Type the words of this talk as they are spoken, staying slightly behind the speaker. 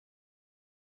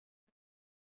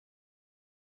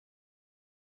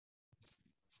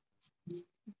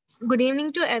Good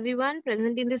evening to everyone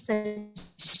present in this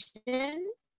session.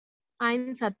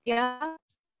 I'm Satya.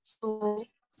 So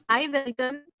I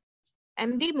welcome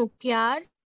MD MulteArts,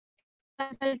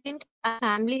 consultant and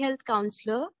family health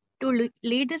counselor, to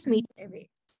lead this meeting away.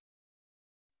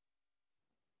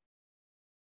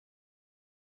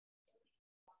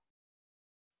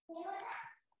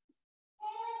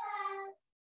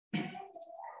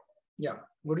 Yeah,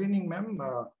 good evening, ma'am.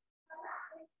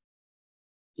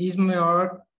 Is my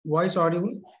voice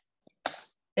audible?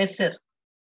 Yes, sir.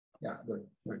 Yeah, good.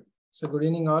 So, good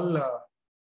evening, all.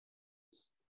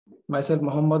 Myself,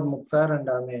 Mohammad Mukhtar, and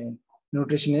I'm a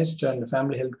nutritionist and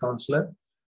family health counselor.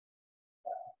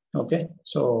 Okay,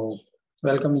 so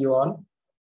welcome you all.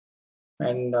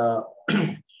 And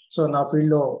so now,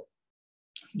 field,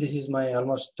 this is my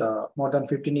almost more than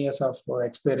 15 years of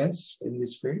experience in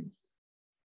this field.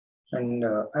 And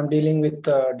I'm dealing with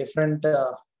different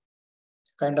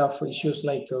kind of issues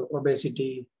like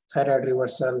obesity, thyroid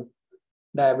reversal,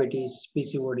 diabetes,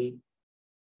 PCOD,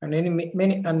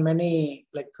 and many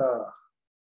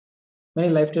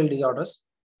lifestyle disorders.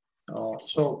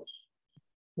 So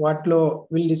what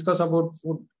we'll discuss about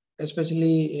food,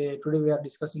 especially today we are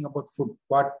discussing about food,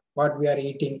 what we are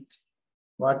eating,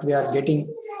 what we are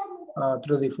getting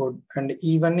through the food, and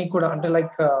even అంటే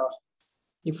like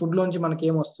ఈ food లోంచి మనకి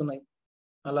ఏం వస్తున్నాయి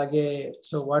అలాగే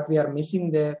so what we are missing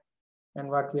there and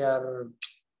what we are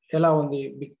ఎలా ఉంది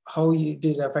how it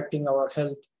is affecting our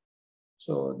health.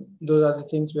 So those are the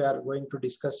things we are going to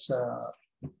discuss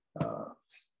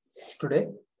today.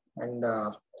 And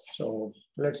so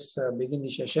let's begin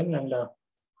the session. And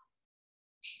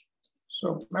so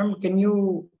ma'am, can you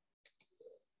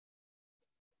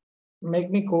make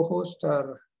me co-host or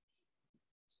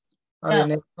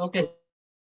yeah, okay.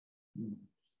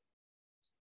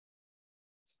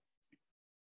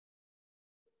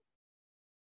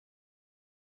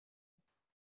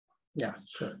 Yeah,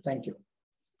 sure. Thank you.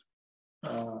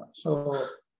 So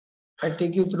I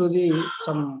take you through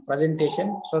some presentation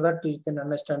so that you can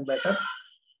understand better.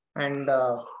 And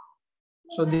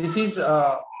so this is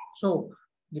so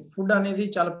the food anedi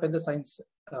chala pedda science.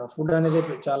 Food anedi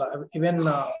chala even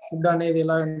food anedi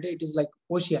ela ante it is like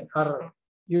ocean or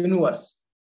universe.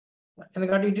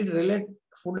 ఎందుకంటే it relate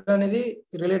food అనేది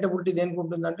relatability దేనికి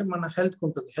ఉంటుంది అంటే మన health కు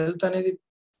ఉంటుంది. Health అనేది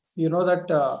you know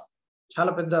that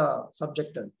చాలా పెద్ద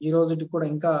సబ్జెక్ట్ అది. ఈ రోజుకి కూడా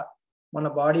ఇంకా మన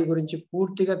బాడీ గురించి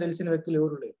పూర్తిగా తెలిసిన వ్యక్తులు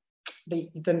ఎవరు లేరు. అంటే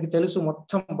ఇతనికి తెలుసు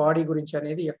మొత్తం బాడీ గురించి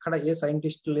అనేది ఎక్కడ ఏ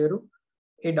సైంటిస్ట్ లేరు,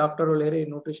 ఏ డాక్టరు లేరు, ఏ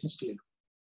న్యూట్రిషనిస్ట్ లేరు.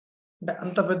 అంటే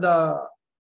అంత పెద్ద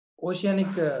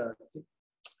ఓషియానిక్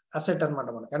అసెట్ అనమాట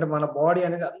మనకి. అంటే మన బాడీ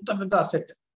అనేది అంత పెద్ద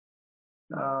అసెట్.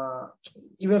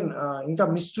 ఈవెన్ ఇంకా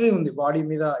మిస్టరీ ఉంది బాడీ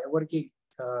మీద, ఎవరికి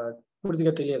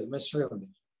పూర్తిగా తెలియదు, మిస్టరీ ఉంది.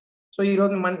 సో ఈ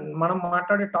రోజు మనం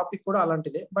మాట్లాడే టాపిక్ కూడా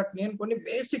అలాంటిదే. బట్ నేను కొన్ని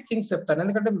బేసిక్ థింగ్స్ చెప్తాను,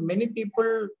 ఎందుకంటే many people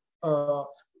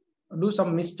do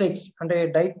some mistakes. అంటే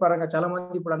డైట్ పరంగా చాలా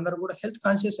మంది ఇప్పుడు అందరూ కూడా హెల్త్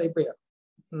కాన్షియస్ అయిపోయారు.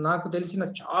 నాకు తెలిసిన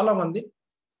చాలా మంది,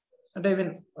 అంటే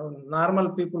ఈవెన్ నార్మల్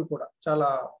పీపుల్ కూడా చాలా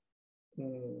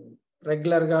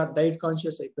రెగ్యులర్ గా డైట్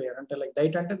కాన్షియస్ అయిపోయారు. అంటే లైక్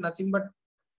డైట్ అంటే నథింగ్ బట్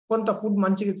కొంత ఫుడ్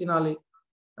మంచిగా తినాలి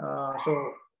సో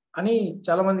అని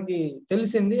చాలా మందికి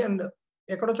తెలిసింది. అండ్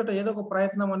ఎక్కడో చోట ఏదో ఒక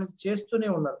ప్రయత్నం అనేది చేస్తూనే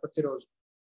ఉన్నారు ప్రతిరోజు.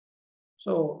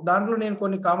 సో దాంట్లో నేను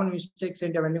కొన్ని కామన్ మిస్టేక్స్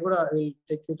ఏంటి అవన్నీ కూడా I will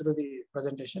take you through the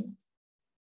presentation.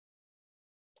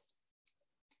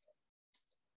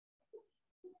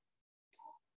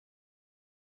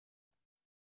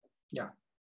 Yeah,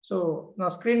 so నా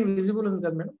స్క్రీన్ విజిబుల్ ఉంది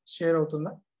కదా మేడం, షేర్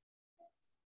అవుతుందా?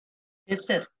 Yes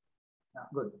sir.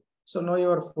 Good. So no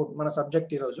your food మన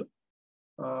సబ్జెక్ట్ ఈరోజు.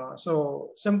 సో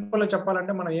సింపుల్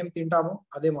చెప్పాలంటే మనం ఏం తింటామో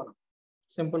అదే మనం.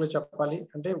 సింపుల్ చెప్పాలి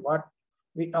అంటే what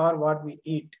we are, what we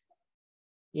eat.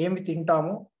 ఏమి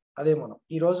తింటామో అదే మనం.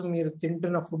 ఈరోజు మీరు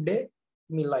తింటున్న ఫుడ్డే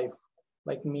మీ లైఫ్,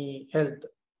 లైక్ మీ హెల్త్,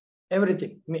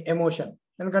 ఎవ్రీథింగ్, మీ ఎమోషన్.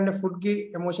 ఎందుకంటే ఫుడ్కి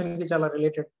ఎమోషన్కి చాలా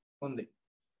రిలేటెడ్ ఉంది.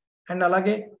 అండ్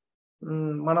అలాగే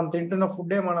మనం తింటున్న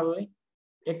ఫుడ్డే మనల్ని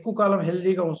ఎక్కువ కాలం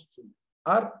హెల్తీగా ఉంచుతుంది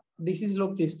ఆర్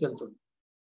డిసీజ్లోకి తీసుకెళ్తుంది.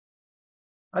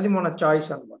 అది మన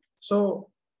చాయిస్ అనమాట. సో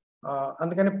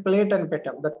అందుకని ప్లేట్ అని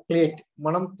పెట్టాం. దట్ ప్లేట్,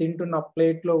 మనం తింటున్న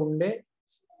ప్లేట్లో ఉండే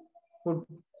ఫుడ్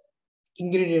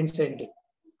ఇంగ్రీడియంట్స్ ఏంటి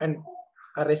అండ్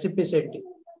ఆ రెసిపీస్ ఏంటి,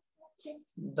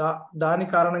 దాని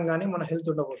కారణంగానే మన హెల్త్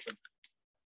ఉండబోతుంది.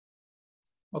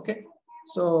 ఓకే,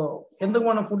 సో ఎందుకు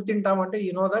మనం food తింటామంటే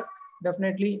you know that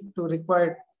definitely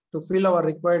to feel our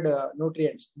required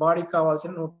nutrients, బాడీకి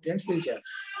కావాల్సిన న్యూట్రియంట్స్ ఫీల్ చేయాలి.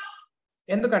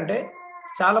 ఎందుకంటే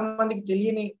చాలా మందికి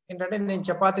తెలియని ఏంటంటే నేను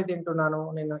చపాతీ తింటున్నాను,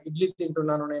 నేను ఇడ్లీ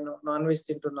తింటున్నాను, నేను నాన్ వెజ్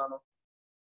తింటున్నాను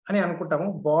అని అనుకుంటాము.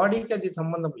 బాడీకి అది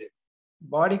సంబంధం లేదు.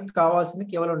 బాడీకి కావాల్సింది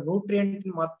కేవలం న్యూట్రియంట్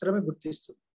మాత్రమే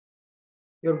గుర్తిస్తుంది.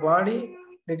 Your body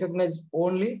recognise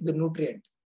only the nutrient.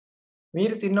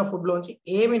 మీరు తిన్న ఫుడ్ లోంచి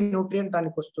ఏమి న్యూట్రియంట్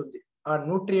దానికి వస్తుంది, ఆ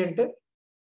న్యూట్రియంట్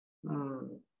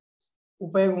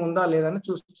ఉపయోగం ఉందా లేదని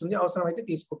చూస్తుంది, అవసరమైతే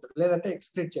తీసుకుంటుంది, లేదంటే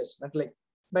ఎక్స్క్రీట్ చేస్తుంది, అంటే లైక్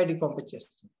బయటికి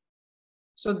పంపించేస్తుంది.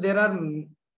 సో దేర్ ఆర్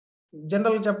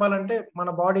జనరల్ చెప్పాలంటే మన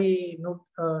బాడీ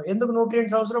ఎందుకు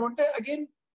న్యూట్రియంట్స్ అవసరం అంటే అగైన్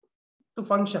టు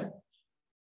ఫంక్షన్.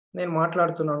 నేను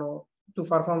మాట్లాడుతున్నాను, to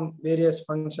perform various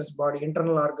functions, body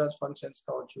internal organs functions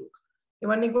కావచ్చు,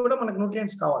 ఇవన్నీ కూడా మనకు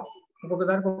న్యూట్రియంట్స్ కావాలి. ఒక్కొక్క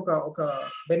దానికి ఒక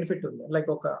బెనిఫిట్ ఉంది, లైక్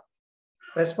ఒక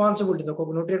రెస్పాన్సిబిలిటీ,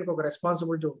 ఒక్కొక్క న్యూట్రియంట్ ఒక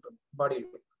రెస్పాన్సిబిలిటీ ఉంటుంది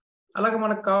బాడీలో. అలాగే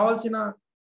మనకు కావాల్సిన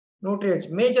న్యూట్రియంట్స్,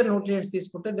 మేజర్ న్యూట్రియంట్స్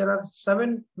తీసుకుంటే there are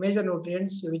 7 major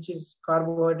nutrients which is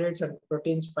carbohydrates and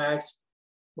proteins, fats,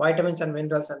 vitamins and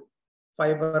minerals and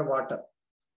fiber, water.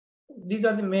 These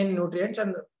are the main nutrients.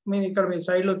 And మీరు ఇక్కడ మీ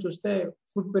సైడ్ లో చూస్తే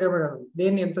ఫుడ్ పిరమిడ్ అని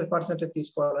దేన్ని ఎంత పర్సెంటేజ్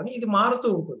తీసుకోవాలని ఇది మారుతూ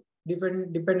ఉంటుంది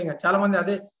డిపెండింగ్. చాలా మంది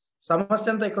అదే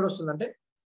సమస్య అంతా ఎక్కడ వస్తుందంటే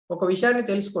ఒక విషయాన్ని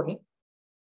తెలుసుకొని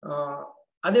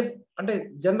అదే అంటే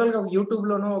జనరల్ గా యూట్యూబ్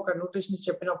లోనో ఒక న్యూట్రిషనిస్ట్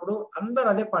చెప్పినప్పుడు అందరు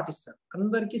అదే పాటిస్తారు,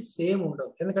 అందరికి సేమ్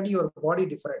ఉండదు, ఎందుకంటే your body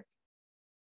different,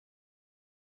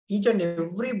 each and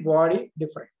every body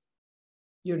different.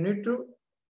 You need to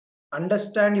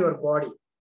understand your body,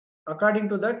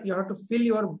 according to that you have to fill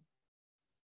your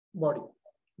body,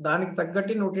 దానికి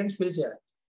తగ్గట్టి న్యూట్రియంట్స్ ఫిల్ చేయాలి.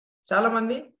 చాలా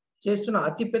మంది చేస్తున్న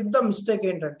అతి పెద్ద మిస్టేక్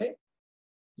ఏంటంటే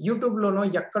యూట్యూబ్ లోనో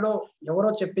ఎక్కడో ఎవరో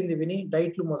చెప్పింది విని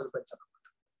డైట్లు మొదలు పెడతారు.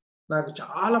 నాకు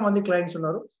చాలా మంది క్లయింట్స్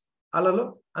ఉన్నారు, వాళ్ళలో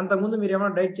అంతకుముందు మీరు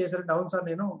ఏమైనా డైట్ చేశారంటే అవును సార్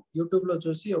నేను యూట్యూబ్ లో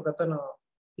చూసి ఒక అతను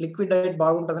లిక్విడ్ డైట్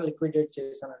బాగుంటుందని లిక్విడ్ డైట్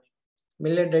చేశానని,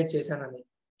 మిల్లెట్ డైట్ చేశానని,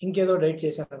 ఇంకేదో డైట్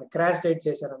చేశానని, క్రాష్ డైట్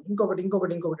చేశానని,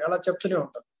 ఇంకొకటి అలా చెప్తూనే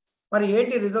ఉంటారు. మరి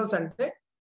ఏంటి రిజల్ట్స్ అంటే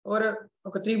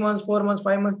ఒక 3 months 4 months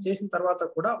 5 months చేసిన తర్వాత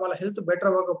కూడా వాళ్ళ హెల్త్ బెటర్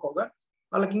అవ్వకపోగా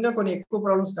వాళ్ళకి ఇంకా కొన్ని ఎక్కువ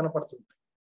ప్రాబ్లమ్స్ కనపడుతుంటాయి.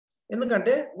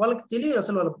 ఎందుకంటే వాళ్ళకి తెలియదు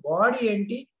అసలు వాళ్ళ బాడీ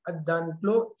ఏంటి, అది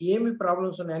దాంట్లో ఏమి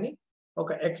ప్రాబ్లమ్స్ ఉన్నాయని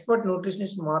ఒక ఎక్స్పర్ట్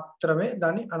న్యూట్రిషనిస్ట్ మాత్రమే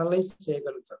దాన్ని అనలైజ్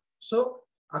చేయగలుగుతారు. సో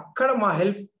అక్కడ మా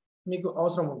హెల్ప్ మీకు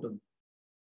అవసరం ఉంటుంది.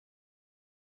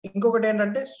 ఇంకొకటి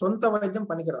ఏంటంటే సొంత వైద్యం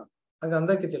పనికిరాదు, అది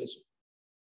అందరికీ తెలుసు.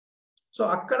 సో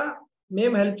అక్కడ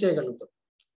మేము హెల్ప్ చేయగలుగుతాం.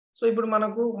 సో ఇప్పుడు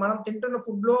మనం తింటున్న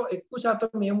ఫుడ్ లో ఎక్కువ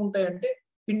శాతం ఏముంటాయంటే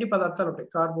పిండి పదార్థాలు ఉంటాయి,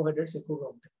 కార్బోహైడ్రేట్స్ ఎక్కువగా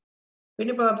ఉంటాయి.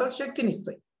 పిండి పదార్థాలు శక్తిని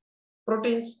ఇస్తాయి,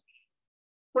 ప్రోటీన్స్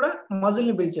కూడా మజిల్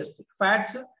ని బిల్డ్ చేస్తాయి,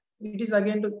 fats it is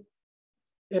again to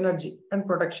energy and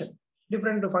protection,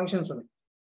 different functions ఉన్నాయి.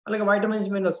 అలాగే వైటమిన్స్,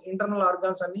 మినరల్స్, ఇంటర్నల్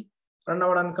ఆర్గాన్స్ అన్ని రన్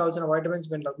అవ్వడానికి కావాల్సిన వైటమిన్స్,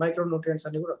 మినరల్స్, మైక్రో న్యూట్రియంట్స్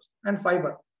అన్ని కూడా వస్తాయి. అండ్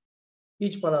ఫైబర్,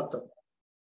 పీచు పదార్థం,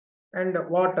 అండ్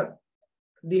వాటర్,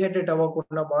 డిహైడ్రేట్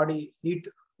అవ్వకుండా, బాడీ హీట్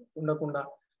ఉండకుండా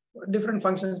డిఫరెంట్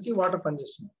ఫంక్షన్స్ కి వాటర్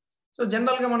పనిచేస్తుంది. సో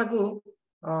జనరల్ గా మనకు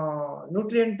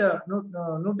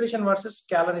న్యూట్రిషన్ వర్సెస్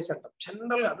క్యాలరీస్ అంటాం.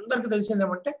 జనరల్ గా అందరికి తెలిసింది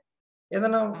ఏమంటే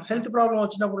ఏదైనా హెల్త్ ప్రాబ్లం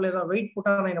వచ్చినప్పుడు లేదా వెయిట్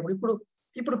పుటాన్ అయినప్పుడు,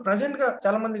 ఇప్పుడు ప్రజెంట్ గా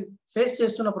చాలా మంది ఫేస్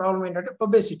చేస్తున్న ప్రాబ్లం ఏంటంటే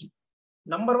ఒబేసిటీ.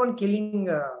 నంబర్ 1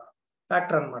 కిల్లింగ్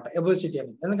ఫ్యాక్టర్ అనమాట ఒబేసిటీ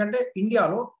అనేది. ఎందుకంటే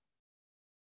ఇండియాలో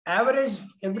average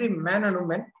every man and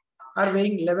women are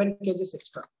weighing 11 kgs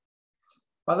extra.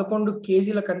 11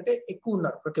 kgల కంటే ఎక్కువ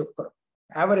ఉన్నారు ప్రతి ఒక్కరు.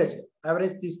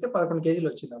 యావరేజ్ తీస్తే 11 kgలు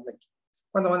వచ్చింది అందరికి.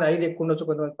 కొంతమంది 5 ఎక్కువ ఉండొచ్చు,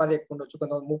 కొంతమంది 10 ఎక్కువ ఉండొచ్చు,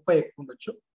 కొంతమంది 30 ఎక్కువ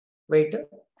ఉండొచ్చు వెయిట్.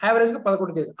 యావరేజ్ గా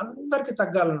 11 kg అందరికి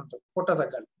తగ్గాలని ఉంటుంది, పొట్ట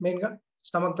తగ్గాలి, మెయిన్ గా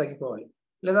స్టమక్ తగ్గిపోవాలి,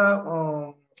 లేదా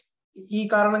ఈ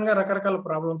కారణంగా రకరకాల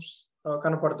ప్రాబ్లమ్స్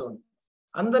కనపడుతుంది.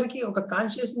 అందరికీ ఒక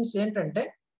కాన్షియస్నెస్ ఏంటంటే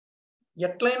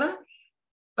ఎట్లయినా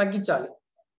తగ్గించాలి,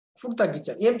 ఫుడ్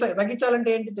తగ్గించాలి. ఏం తగ్గించాలంటే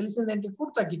ఏంటి తెలిసిందేంటి,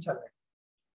 ఫుడ్ తగ్గించాలి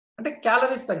అంటే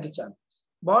క్యాలరీస్ తగ్గించాలి.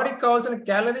 బాడీకి కావాల్సిన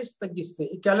క్యాలరీస్ తగ్గిస్తే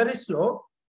ఈ క్యాలరీస్ లో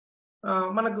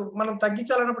మనం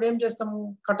తగ్గించాలన్నప్పుడు ఏం చేస్తాము,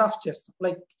 కట్ ఆఫ్ చేస్తాం.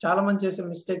 లైక్ చాలా మంది చేసే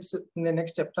మిస్టేక్స్ నేను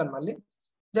నెక్స్ట్ చెప్తాను మళ్ళీ.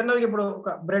 జనరల్గా ఇప్పుడు ఒక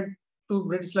 2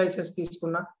 బ్రెడ్ స్లైసెస్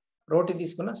తీసుకున్నా, రోటీ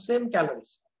తీసుకున్నా సేమ్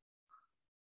క్యాలరీస్,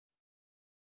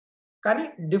 కానీ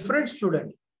డిఫరెన్స్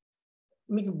చూడండి.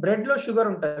 మీకు బ్రెడ్ లో షుగర్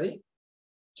ఉంటుంది,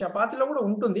 చపాతీలో కూడా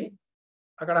ఉంటుంది,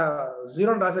 అక్కడ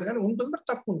 0 అని రాశారు కానీ ఉంటుంది, బట్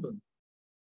తక్కువ ఉంటుంది.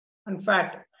 అండ్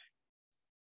ఫ్యాట్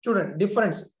చూడండి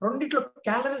డిఫరెన్స్, రెండిట్లో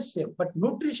క్యాలరీస్ సేమ్ బట్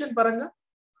న్యూట్రిషన్ పరంగా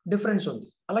డిఫరెన్స్ ఉంది.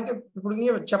 అలాగే ఇప్పుడు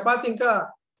చపాతీ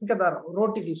ఇంకా దారం,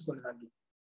 రోటీ తీసుకోండి, దాంట్లో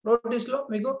రోటీస్ లో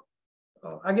మీకు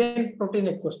అగైన్ ప్రోటీన్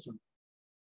ఎక్కువ వస్తుంది,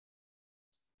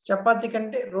 చపాతీ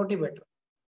కంటే రోటీ బెటర్.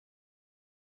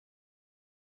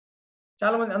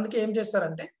 చాలా మంది అందుకే ఏం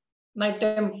చేస్తారంటే నైట్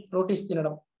టైం రోటీస్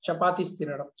తినడం, చపాతీస్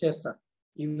తినడం చేస్తారు.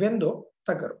 ఇవెందో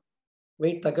తగ్గరు,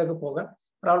 వెయిట్ తగ్గకపోగా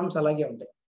ప్రాబ్లమ్స్ అలాగే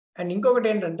ఉంటాయి. అండ్ ఇంకొకటి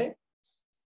ఏంటంటే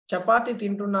చపాతీ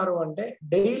తింటున్నారు అంటే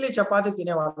డైలీ చపాతీ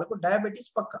తినే వాళ్ళకు డయాబెటీస్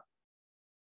పక్క.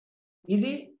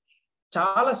 ఇది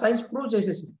చాలా సైన్స్ ప్రూవ్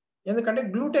చేసేసింది. ఎందుకంటే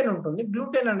గ్లూటెన్ ఉంటుంది,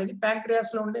 గ్లూటెన్ అనేది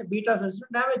ప్యాంక్రియాస్ లో ఉండే బీటా సెల్స్ ను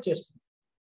డ్యామేజ్ చేస్తుంది.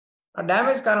 ఆ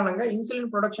డ్యామేజ్ కారణంగా ఇన్సులిన్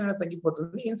ప్రొడక్షన్ అనేది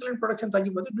తగ్గిపోతుంది. ఇన్సులిన్ ప్రొడక్షన్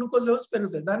తగ్గిపోతే గ్లూకోజ్ లెవెల్స్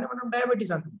పెరుగుతాయి. దాన్ని మనం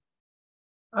డయాబెటీస్ అంటున్నాం,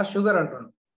 ఆ షుగర్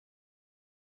అంటున్నాం.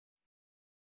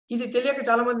 ఇది తెలియక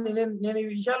చాలా మంది నేను ఈ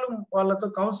విషయాలు వాళ్ళతో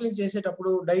కౌన్సిలింగ్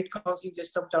చేసేటప్పుడు, డైట్ కౌన్సిలింగ్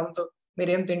చేసేటప్పుడు చాలా మీరు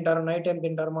ఏం తింటారు, నైట్ ఏం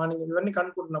తింటారు, మార్నింగ్, ఇవన్నీ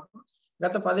కనుక్కుంటున్నప్పుడు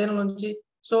గత 10 ఏళ్ళ నుంచి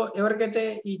సో ఎవరికైతే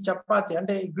ఈ చపాతి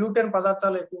అంటే గ్లూటెన్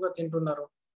పదార్థాలు ఎక్కువగా తింటున్నారో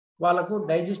వాళ్ళకు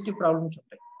డైజెస్టివ్ ప్రాబ్లమ్స్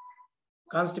ఉంటాయి,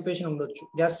 కాన్స్టిపేషన్ ఉండొచ్చు,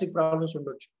 గ్యాస్ట్రిక్ ప్రాబ్లమ్స్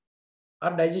ఉండొచ్చు, ఆ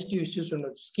డైజెస్టివ్ ఇష్యూస్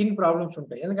ఉండొచ్చు, స్కిన్ ప్రాబ్లమ్స్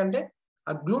ఉంటాయి. ఎందుకంటే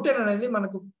ఆ గ్లూటెన్ అనేది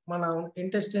మన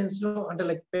ఇంటెస్టైన్స్ లో అంటే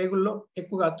లైక్ పేగుల్లో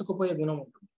ఎక్కువగా అతుక్కుపోయే గుణం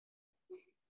ఉంటుంది.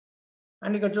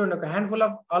 అండ్ ఇక్కడ చూడండి, ఒక హ్యాండ్ఫుల్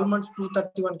ఆఫ్ ఆల్మండ్స్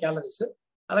 231 క్యాలరీస్.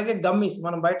 అలాగే గమ్మీస్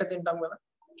మనం బయట తింటాం కదా,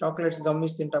 చాక్లెట్స్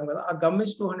గమ్మీస్ తింటాం కదా, ఆ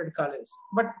గమ్మీస్ 200 క్యాలరీస్.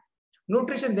 బట్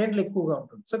న్యూట్రిషన్ దేంట్లో ఎక్కువగా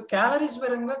ఉంటుంది. సో క్యాలరీస్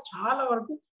పరంగా చాలా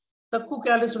వరకు తక్కువ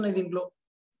క్యాలరీస్ ఉన్నాయి దీంట్లో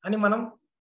అని మనం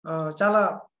చాలా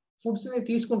ఫుడ్స్ ని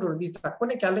తీసుకుంటున్నాం. ఇది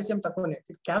తక్కువనే క్యాలరీస్, ఏం తక్కువనే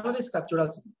క్యాలరీస్ కాదు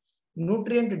చూడాల్సింది,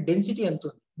 న్యూట్రియంట్ డెన్సిటీ ఎంత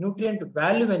ఉంది, న్యూట్రియంట్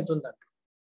వాల్యూ ఎంత ఉంది అంటే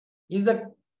ఈజ్ దట్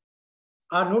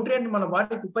ఆ న్యూట్రియంట్ మన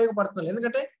బాడీకి ఉపయోగపడుతుంది.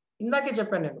 ఎందుకంటే ఇందాకే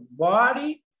చెప్పాను నేను, బాడీ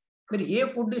మీరు ఏ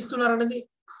ఫుడ్ ఇస్తున్నారు అనేది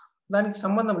దానికి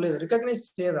సంబంధం లేదు, రికగ్నైజ్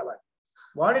చేయదు. అలా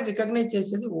బాడీ రికగ్నైజ్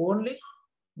చేసేది ఓన్లీ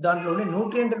దాంట్లోని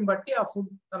న్యూట్రియంట్ని బట్టి ఆ ఫుడ్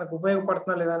తనకు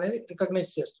ఉపయోగపడుతుందా లేదా అనేది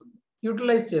రికగ్నైజ్ చేస్తుంది,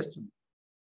 యూటిలైజ్ చేస్తుంది.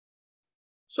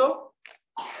 సో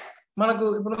మనకు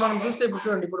ఇప్పుడు మనం చూస్తే, ఇప్పుడు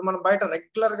చూడండి, ఇప్పుడు మనం బయట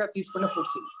రెగ్యులర్ గా తీసుకునే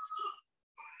ఫుడ్స్ ఇవి.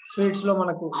 స్వీట్స్ లో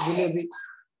మనకు jalebi,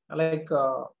 like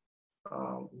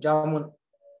jamun,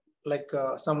 like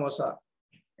samosa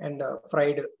and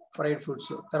fried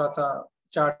foods, తర్వాత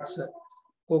చాట్స్,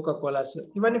 కోకా కోలాస్,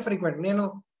 ఇవన్నీ ఫ్రీక్వెంట్. నేను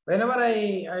whenever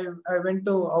I went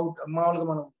to out, మామూలుగా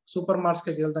మనం సూపర్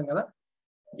మార్కెట్కి వెళ్తాం కదా,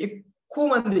 ఎక్కువ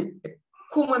మంది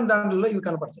దాంట్లో ఇవి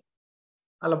కనపడతాయి.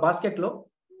 అలా బాస్కెట్ లో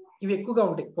ఇవి ఎక్కువగా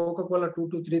ఉంటాయి. Coca Cola 2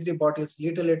 to 3 bottles,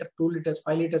 litre 2 litres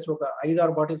 5 litres ఒక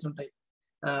 5-6 బాటిల్స్ ఉంటాయి.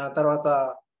 తర్వాత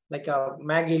లైక్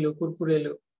మ్యాగీలు,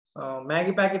 కుర్కురేలు,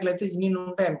 మ్యాగీ ప్యాకెట్లు అయితే ఇన్ని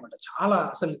ఉంటాయి అనమాట.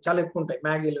 అసలు చాలా ఎక్కువ ఉంటాయి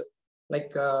మ్యాగీలు,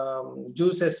 లైక్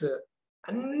జ్యూసెస్,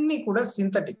 అన్ని కూడా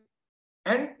synthetic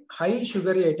and high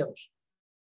sugary items.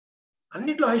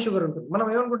 అన్నిట్లో హై షుగర్ ఉంటుంది. మనం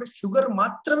ఏమనుకుంటే షుగర్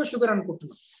మాత్రమే షుగర్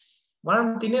అనుకుంటున్నాం. మనం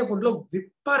తినే ఫుడ్ లో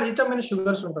విపరీతమైన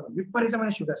షుగర్స్ ఉంటుంది,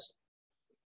 విపరీతమైన షుగర్స్.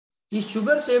 ఈ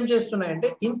షుగర్స్ ఏం చేస్తున్నాయంటే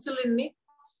ఇన్సులిన్ ని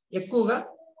ఎక్కువగా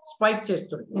స్పైక్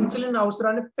చేస్తుంది, ఇన్సులిన్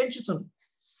అవసరాన్ని పెంచుతుంది.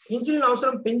 ఇన్సులిన్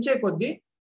అవసరం పెంచే కొద్దీ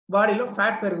బాడీలో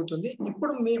ఫ్యాట్ పెరుగుతుంది.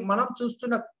 ఇప్పుడు మనం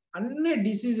చూస్తున్న అన్ని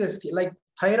డిసీజెస్ కి, లైక్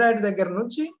థైరాయిడ్ దగ్గర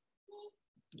నుంచి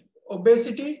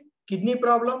obesity, kidney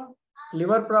problem,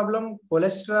 liver problem,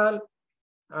 cholesterol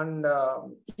and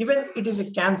even it is a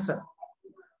cancer.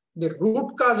 The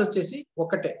root cause వచ్చేసి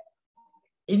ఒకటే,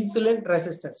 ఇన్సులిన్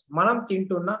రెసిస్టెన్స్. మనం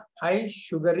తింటున్న హై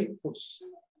షుగరీ ఫుడ్స్.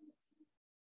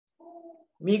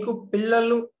 మీకు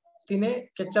పిల్లలు తినే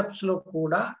కెచప్స్ లో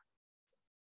కూడా,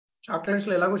 చాక్లెట్స్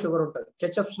లో ఎలాగో షుగర్ ఉంటుంది,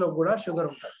 కెచప్స్ లో కూడా షుగర్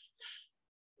ఉంటుంది.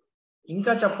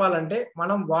 ఇంకా చెప్పాలంటే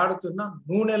మనం వాడుతున్న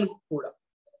నూనెలు కూడా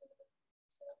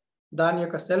దాని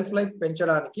యొక్క సెల్ఫ్ లైఫ్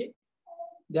పెంచడానికి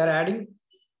they are adding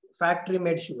factory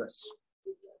made sugars.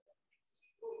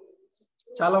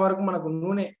 చాలా వరకు మనకు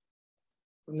నూనె,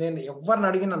 నేను ఎవరిని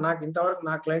అడిగినా, నాకు ఇంతవరకు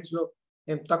నా క్లయింట్స్ లో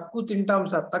మేము తక్కువ తింటాం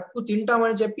సార్, తక్కువ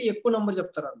తింటామని చెప్పి ఎక్కువ నంబర్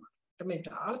చెప్తారు అనమాట. అంటే మేము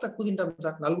చాలా తక్కువ తింటాం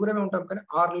సార్, 4 ఉంటాం కానీ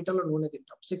 6 లీటర్ల నూనె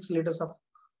తింటాం, 6 లీటర్స్ ఆఫ్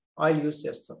ఆయిల్ యూజ్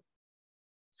చేస్తాం.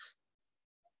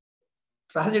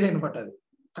 ట్రాజెడీ అనమాట అది.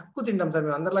 తక్కువ తింటాం సార్,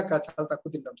 మేము అందరిలా చాలా తక్కువ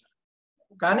తింటాం సార్,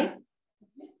 కానీ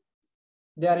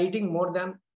they are eating more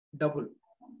than double.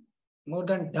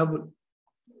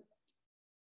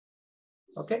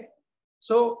 Okay,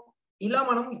 so ఇలా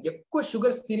మనం ఎక్కువ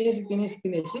షుగర్స్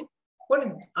తినేసి కొన్ని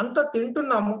అంత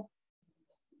తింటున్నాము,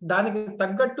 దానికి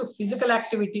తగ్గట్టు ఫిజికల్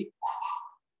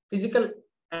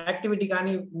యాక్టివిటీ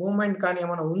కానీ మూవ్మెంట్ కానీ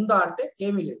ఏమైనా ఉందా అంటే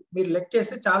ఏమీ లేదు. మీరు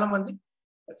లెక్కేస్తే చాలా మంది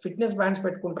ఫిట్నెస్ బ్యాండ్స్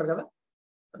పెట్టుకుంటారు కదా,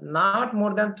 నాట్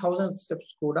మోర్ దాన్ 1000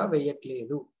 స్టెప్స్ కూడా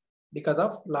వేయట్లేదు. బికాస్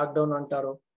ఆఫ్ లాక్డౌన్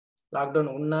అంటారు,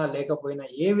 లాక్డౌన్ ఉన్నా లేకపోయినా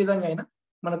ఏ విధంగా అయినా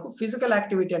మనకు ఫిజికల్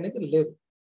యాక్టివిటీ అనేది లేదు,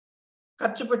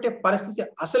 ఖర్చు పెట్టే పరిస్థితి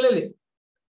అసలే లేదు.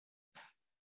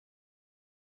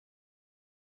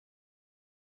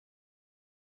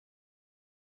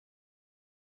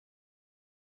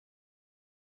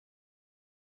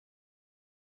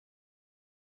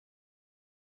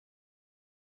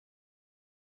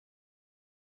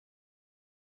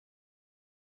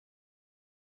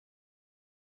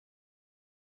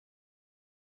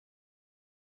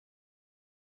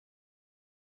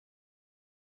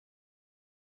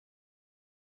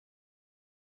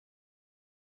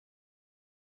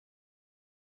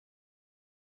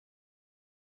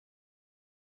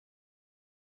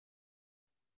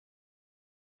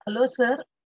 Hello, sir.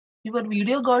 Your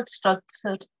video got stuck,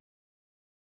 sir.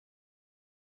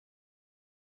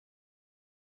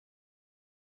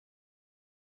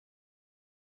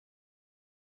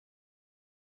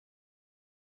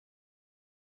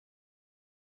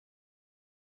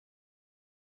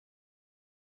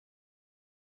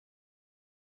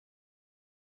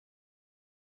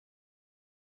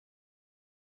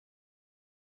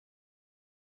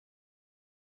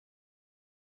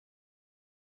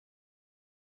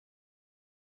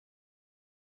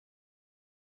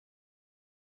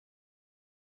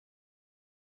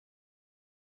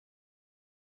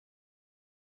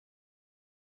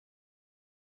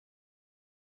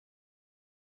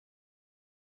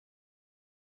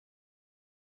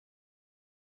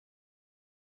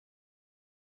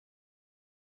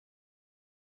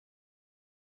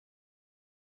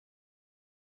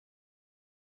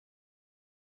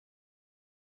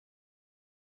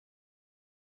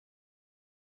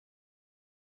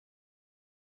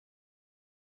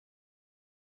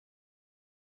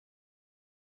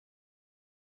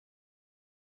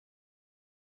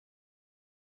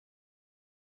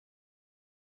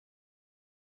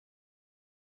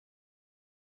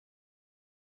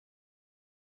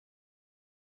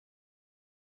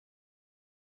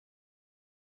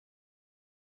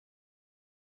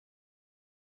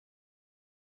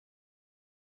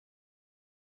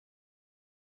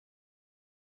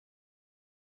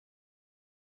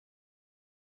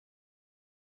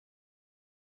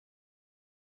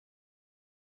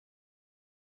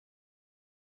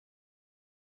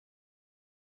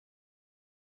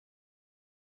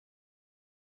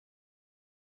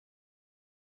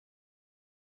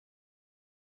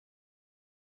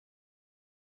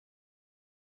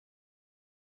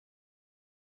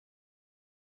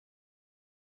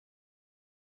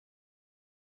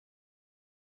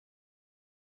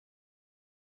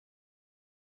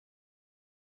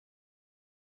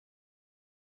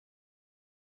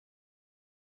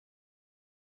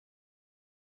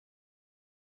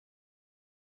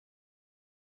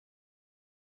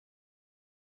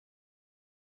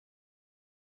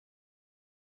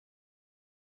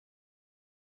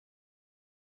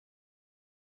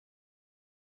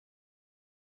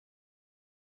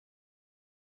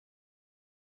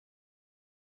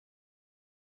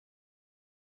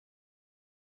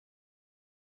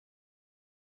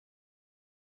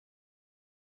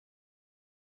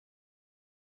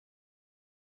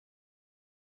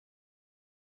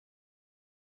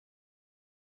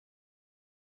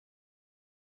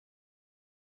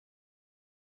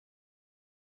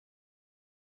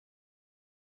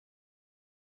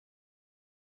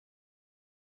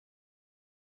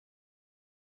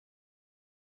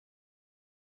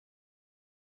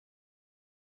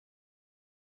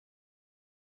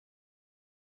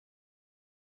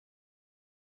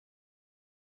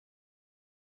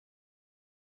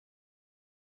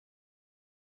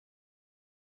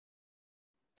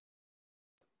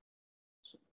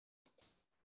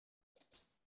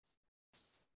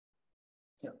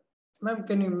 Ma'am,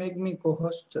 can you make me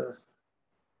co-host?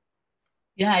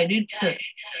 Yeah, I did, sir.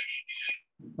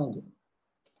 Thank you.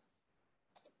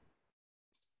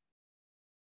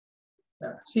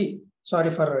 See,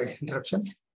 sorry for interruption.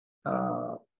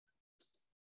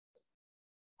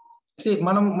 See,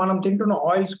 మనం తింటున్న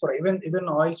ఆయిల్స్ కూడా ఈవెన్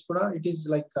ఆయిల్స్ కూడా it is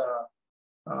like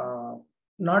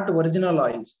not original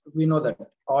oils. We know that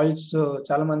oils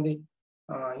చాలా మంది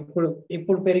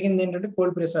ఇప్పుడు పెరిగింది ఏంటంటే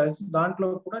cold press oils. దాంట్లో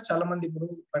కూడా చాలా మంది ఇప్పుడు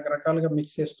రకరకాలుగా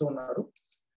మిక్స్ చేస్తూ ఉన్నారు.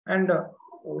 అండ్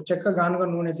చెక్క గానుగ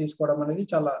నూనె తీసుకోవడం అనేది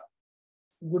చాలా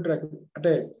గుడ్.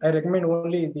 అంటే ఐ రికమెండ్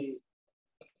ఓన్లీ ఇది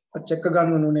చెక్క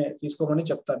గానుగ నూనె తీసుకోమని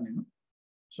చెప్తాను నేను.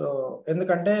 సో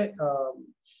ఎందుకంటే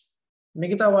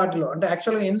మిగతా వాటిలో అంటే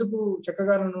యాక్చువల్గా ఎందుకు చెక్క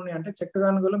గానుగ నూనె అంటే చెక్క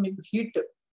గానుగలో మీకు హీట్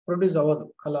ప్రొడ్యూస్ అవ్వదు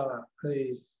అలా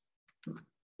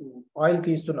ఆయిల్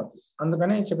తీస్తున్నప్పుడు,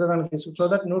 అందుకని చెక్క గానుగ తీసుకు సో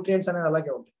దట్ న్యూట్రియంట్స్ అనేది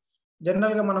అలాగే ఉంటాయి.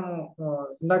 జనరల్ గా మనము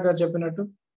ఇందాక చెప్పినట్టు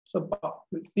so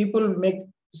people make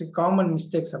common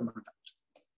mistakes అన్నమాట.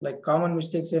 లైక్ కామన్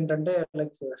మిస్టేక్స్ ఏంటంటే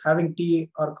like having tea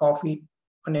or coffee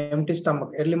అనే ఎంటీ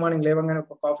స్టమక్, ఎర్లీ మార్నింగ్ లేవగానే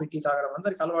ఒక కాఫీ టీ తాగడం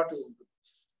అందరికి అలవాటు ఉంటుంది.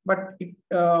 బట్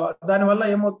దానివల్ల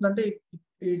ఏమవుతుందంటే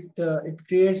it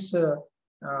creates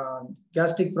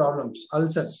gastric problems,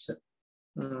 ulcers,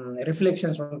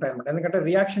 reflections ఉంటాయి అన్నమాట. ఎందుకంటే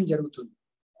రియాక్షన్ జరుగుతుంది.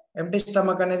 ఎంటీ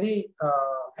స్టమక్ అనేది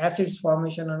యాసిడ్స్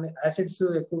ఫార్మేషన్ అని యాసిడ్స్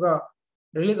ఎక్కువగా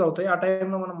రిలీజ్ అవుతాయి. ఆ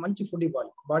టైంలో మనం మంచి ఫుడ్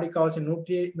ఇవ్వాలి. బాడీకి కావాల్సిన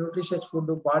న్యూట్రిషియస్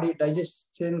ఫుడ్, బాడీ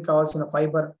డైజెషన్ కావాల్సిన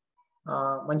ఫైబర్,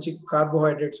 మంచి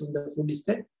కార్బోహైడ్రేట్స్ ఉండే ఫుడ్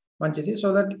ఇస్తే మంచిది. So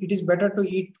that it is better to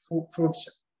eat fruits.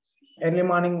 Early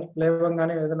morning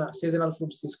లేవగానే ఏదైనా సీజనల్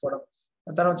ఫుడ్స్ తీసుకోవడం.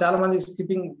 తర్వాత చాలా మంది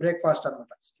స్కిప్పింగ్ బ్రేక్ఫాస్ట్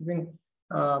అనమాట. స్కిప్పింగ్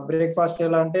బ్రేక్ఫాస్ట్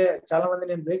ఎలా అంటే చాలా మంది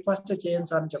నేను బ్రేక్ఫాస్ట్ చేయను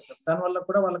సార్ అని చెప్తాను. దానివల్ల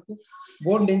కూడా వాళ్ళకు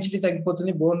బోన్ డెన్సిటీ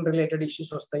తగ్గిపోతుంది, బోన్ రిలేటెడ్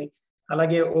ఇష్యూస్ వస్తాయి.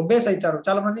 అలాగే ఒబేస్ అవుతారు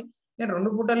చాలా మంది. నేను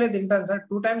 2 పూటలే తింటాను సార్,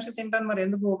 2 times తింటాను, మరి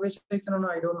ఎందుకు ఒబేస్ అవుతున్నాను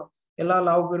ఐ డోంట్ నో, ఎలా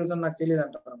లావు పెరుగుతుందో నాకు తెలియదు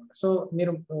అంటారు అనమాట. సో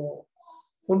మీరు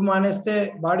ఫుడ్ మానేస్తే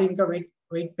బాడీ ఇంకా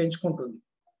వెయిట్ పెంచుకుంటుంది.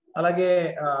 అలాగే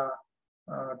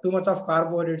టూ మచ్ ఆఫ్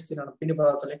కార్బోహైడ్రేట్స్ తినడం, పిండి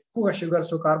పదార్థాలు ఎక్కువగా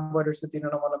షుగర్స్ కార్బోహైడ్రేట్స్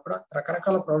తినడం వల్ల కూడా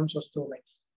రకరకాల ప్రాబ్లమ్స్ వస్తూ ఉన్నాయి.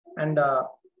 అండ్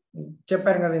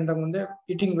చెప్పాను కదా ఇంతకుముందే,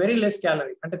 ఈటింగ్ వెరీ లెస్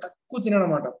క్యాలరీ, అంటే తక్కువ తినడం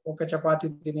అన్నమాట. ఒక చపాతి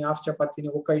తిని, హాఫ్ చపాతి తిని,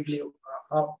 ఒక ఇడ్లీ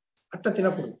అట్లా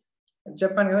తినకూడదు.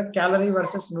 చెప్పాను కదా calorie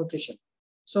versus nutrition.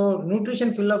 So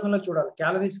nutrition fill అవ్వకుండా చూడాలి,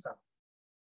 క్యాలరీస్ కాదు.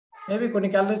 మేబీ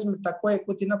కొన్ని క్యాలరీస్ తక్కువ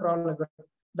ఎక్కువ తిన్న ప్రాబ్లం,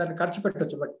 దాన్ని ఖర్చు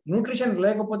పెట్టచ్చు. బట్ న్యూట్రిషన్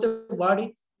లేకపోతే బాడీ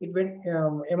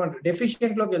ఏమంటారు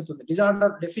డెఫిషియెంట్ లోకి వెళ్తుంది.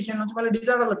 డెఫిషియెంట్ నుంచి మళ్ళీ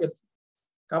డిజార్డర్ లోకి వెళ్తుంది.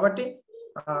 కాబట్టి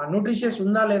న్యూట్రిషియస్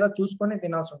ఉందా లేదా చూసుకొని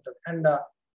తినాల్సి ఉంటుంది. అండ్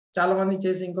చాలా మంది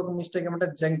చేసి ఇంకొక మిస్టేక్ ఏమంటే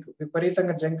జంక్,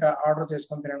 విపరీతంగా జంక్ ఆర్డర్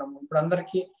చేసుకొని తినడం. ఇప్పుడు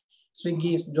అందరికీ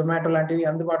స్విగ్గీ, జొమాటో లాంటివి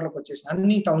అందుబాటులోకి వచ్చేసినాయి,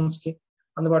 అన్ని టౌన్స్ కి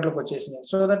అందుబాటులోకి వచ్చేసినాయి.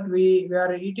 So that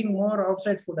we are eating more out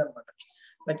side food అనమాట.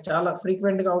 లైక్ చాలా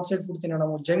ఫ్రీక్వెంట్ గా అవుట్ సైడ్ ఫుడ్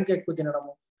తినడము, జంక్ ఎక్కువ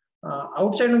తినడము.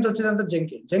 అవుట్ సైడ్ నుంచి వచ్చేదంతా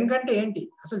జంక్. జంక్ అంటే ఏంటి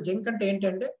అసలు? జంక్ అంటే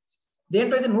ఏంటంటే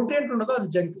దేంట్లో అయితే న్యూట్రియంట్ ఉండదో అది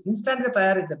జంక్. ఇన్స్టాంట్ గా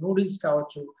తయారైతే నూడిల్స్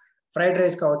కావచ్చు, ఫ్రైడ్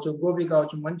రైస్ కావచ్చు, గోబీ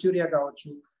కావచ్చు, మంచూరియా కావచ్చు,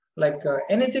 లైక్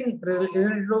ఎనీథింగ్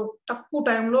రిలేటెడ్ తక్కువ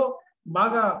టైంలో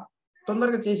బాగా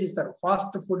తొందరగా చేసి ఇస్తారు.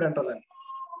 ఫాస్ట్ ఫుడ్ అంటారు,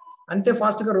 అంతే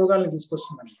ఫాస్ట్ గా రోగాల్ని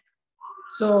తీసుకొస్తుంది.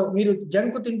 సో మీరు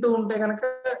జంక్ తింటూ ఉంటే కనుక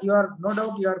you are no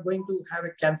doubt you are going to have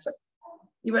a cancer.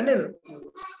 ఇవన్నీ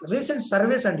రీసెంట్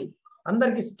సర్వేస్ అండి.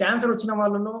 అందరికి క్యాన్సర్ వచ్చిన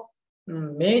వాళ్ళలో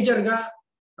మేజర్ గా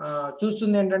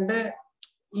చూస్తుంది ఏంటంటే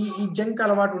ఈ జంక్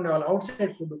అలవాటు ఉండేవాళ్ళు, అవుట్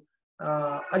సైడ్ ఫుడ్,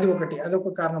 అదొక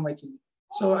కారణం అవుతుంది.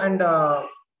 సో అండ్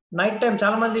నైట్ టైం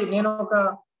చాలా మంది, నేను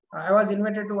I was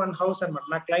invited to one house అనమాట,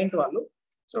 నా క్లయింట్ వాళ్ళు.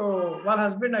 సో వాళ్ళ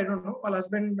హస్బెండ్ ఐ డోంట్ నో, వాళ్ళ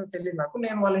హస్బెండ్ తెలియదు నాకు.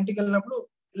 నేను వాళ్ళ ఇంటికి వెళ్ళినప్పుడు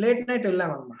లేట్ నైట్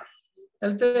వెళ్ళాను అనమాట.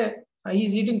 వెళ్తే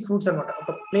ఈజ్ ఈటింగ్ ఫ్రూట్స్ అనమాట.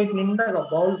 ఒక ప్లేట్ నిండా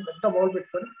పెద్ద బౌల్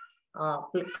పెట్టుకొని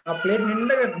ఆ ప్లేట్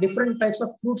నిండా డిఫరెంట్ టైప్స్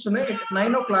ఆఫ్ ఫ్రూట్స్ ఉన్నాయి.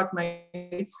 9 o'clock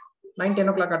 10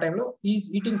 o'clock ఆ టైంలో ఈజ్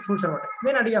ఈటింగ్ ఫ్రూట్స్ అనమాట.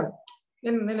 నేను అడిగాను,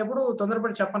 నేను ఎప్పుడు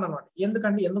తొందరపడి చెప్పను అనమాట.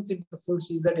 ఎందుకు తింటున్న fruits,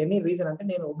 is that any reason అంటే,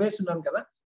 నేను ఒబేస్ ఉన్నాను కదా,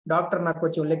 డాక్టర్ నాకు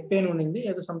వచ్చి లెగ్ పెయిన్ ఉండింది,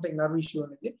 ఏదో సంథింగ్ నర్వ్ ఇష్యూ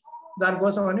ఉంది,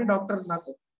 దానికోసం అని డాక్టర్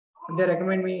నాకు they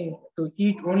recommend me to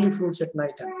eat only fruits at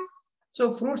night అని. సో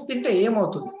ఫ్రూట్స్ తింటే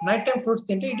ఏమవుతుంది? నైట్ టైం ఫ్రూట్స్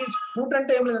తింటే ఇట్ ఈస్ ఫ్రూట్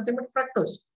అంటే ఏం లేదంటే బట్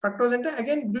ఫ్రక్టోజ్ అంటే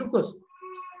again glucose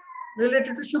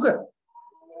related to sugar.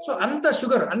 So అంత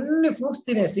షుగర్ అన్ని ఫ్రూట్స్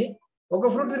తినేసి ఒక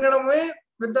ఫ్రూట్ తినడమే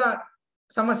పెద్ద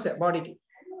సమస్య బాడీకి.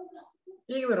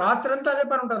 ఈ రాత్రంతా అదే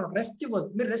పని ఉంటారు, రెస్ట్ ఇవ్వదు.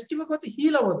 మీరు రెస్ట్ ఇవ్వకపోతే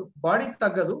హీల్ అవ్వదు, బాడీ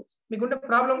తగ్గదు, మీకుండే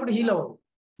ప్రాబ్లం కూడా హీల్ అవ్వదు.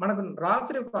 మనకు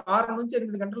రాత్రి ఒక 6 నుంచి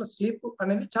 8 గంటల స్లీప్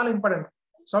అనేది చాలా ఇంపార్టెంట్.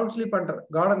 సౌండ్ స్లీప్ అంటారు,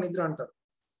 గాఢ నిద్ర అంటారు.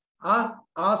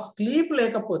 ఆ స్లీప్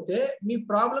లేకపోతే మీ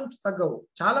ప్రాబ్లమ్స్ తగ్గవు.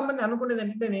 చాలా మంది అనుకునేది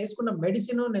ఏంటంటే, నేను వేసుకున్న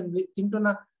మెడిసిన్, నేను తింటున్న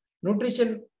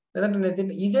న్యూట్రిషన్, లేదంటే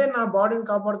నేను ఇదే నా బాడీని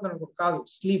కాపాడుతున్నాను అనుకో. కాదు,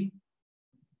 sleep.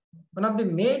 One of the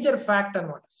major fact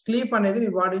అనమాట. స్లీప్ అనేది మీ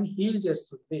బాడీని హీల్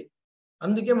చేస్తుంది.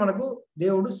 అందుకే మనకు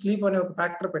దేవుడు స్లీప్ అనే ఒక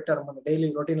ఫ్యాక్టర్ పెట్టారు మన డైలీ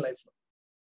రొటీన్ లైఫ్ లో.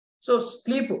 సో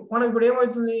స్లీప్ మనం ఇప్పుడు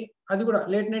ఏమవుతుంది, అది కూడా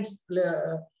లేట్ నైట్స్,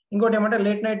 ఇంకోటి ఏమంటే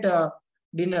లేట్ నైట్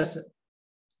డిన్నర్స్.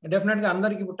 డెఫినెట్ గా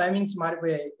అందరికి ఇప్పుడు టైమింగ్స్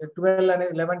మారిపోయాయి. 12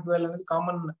 అనేది 11-12 అనేది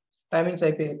కామన్ టైమింగ్స్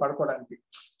అయిపోయింది పడుకోవడానికి.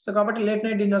 సో కాబట్టి లేట్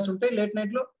నైట్ డిన్నర్స్ ఉంటాయి. లేట్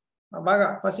నైట్ లో బాగా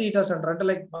ఫస్ట్ ఈటర్స్ అంటారు, అంటే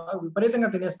లైక్ బాగా విపరీతంగా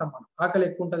తినేస్తాం మనం. ఆకలి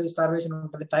ఎక్కువ ఉంటుంది, స్టార్వేషన్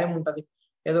ఉంటుంది, టైం ఉంటుంది,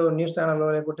 ఏదో న్యూస్ ఛానల్లో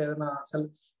లేకపోతే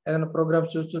ఏదైనా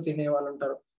ప్రోగ్రామ్స్ చూస్తూ తినే వాళ్ళు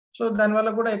ఉంటారు. సో దానివల్ల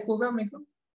కూడా ఎక్కువగా మీకు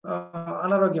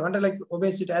అనారోగ్యం, అంటే లైక్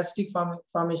ఒబేసిటీ, యాసిడిక్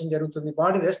ఫార్మేషన్ జరుగుతుంది.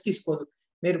 బాడీ రెస్ట్ తీసుకోదు.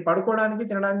 మీరు పడుకోవడానికి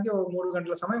తినడానికి 3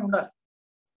 గంటల సమయం ఉండాలి.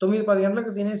 9-10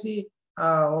 గంటలకు తినేసి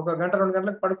 1 గంట 2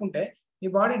 గంటలకు పడుకుంటే మీ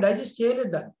బాడీ డైజెస్ట్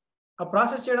చేయలేదు దాన్ని. ఆ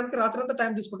ప్రాసెస్ చేయడానికి రాత్రంతా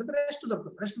టైం తీసుకుంటుంది, రెస్ట్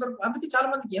దొరకదు. అందుకే చాలా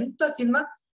మందికి ఎంత తిన్నా,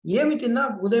 ఏమి తిన్నా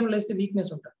ఉదయం లేస్తే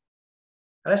వీక్నెస్ ఉంటుంది.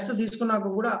 రెస్ట్ తీసుకున్నాక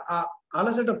కూడా ఆ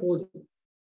అలసట పోదు.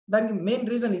 దానికి మెయిన్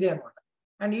రీజన్ ఇదే అనమాట.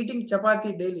 And eating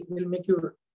chapati daily will make you,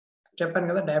 చెప్పాను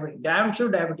కదా,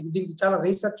 డయాబెటిక్. దీనికి చాలా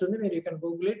రీసెర్చ్ ఉంది, మీరు you can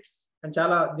Google it. And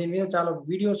చాలా దీని మీద చాలా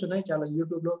వీడియోస్ ఉన్నాయి, చాలా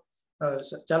యూట్యూబ్ లో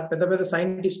చాలా పెద్ద పెద్ద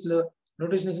సైంటిస్టులు,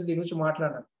 న్యూట్రిషనిస్ట్ దీని గురించి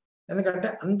మాట్లాడారు. ఎందుకంటే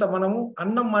అంత మనము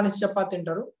అన్నం మానేసి చపాతీ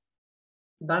తింటారు,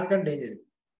 దానికంటే డేంజర్ ఇది.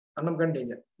 అన్నం కంటే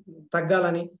డేంజర్.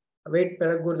 తగ్గాలని, వెయిట్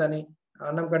పెరగకూడదని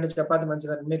అన్నం కంటే చపాతీ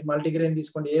మంచిదని మీరు మల్టీగ్రెయిన్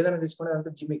తీసుకోండి, ఏదైనా తీసుకోండి,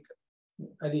 అదంతా జిమిక్.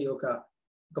 అది ఒక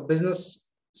బిజినెస్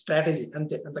స్ట్రాటజీ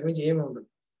అంతే, అంతకుమించి ఏమీ ఉండదు.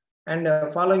 అండ్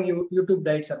ఫాలోయింగ్ యూట్యూబ్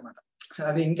డైట్స్ అనమాట,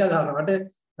 అది ఇంకా దారుణం. అంటే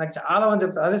నాకు చాలా మంది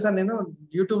చెప్తారు, అదే సార్ నేను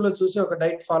యూట్యూబ్ లో చూసి ఒక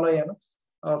డైట్ ఫాలో అయ్యాను,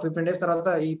 15 days తర్వాత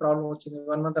ఈ ప్రాబ్లం వచ్చింది,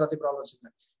 1 month తర్వాత ఈ ప్రాబ్లం వచ్చింది.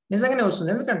 నిజంగానే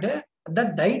వస్తుంది, ఎందుకంటే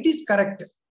that diet is correct.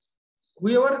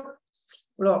 Whoever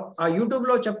ఇప్పుడు ఆ యూట్యూబ్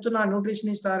లో చెప్తున్న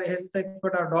nutritionist are health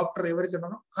expert or doctor ఎవరైతే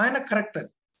ఉన్నారో ఆయన కరెక్ట్,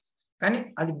 అది. కానీ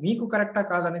అది మీకు కరెక్టా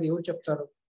కాదనేది ఎవరు చెప్తారు?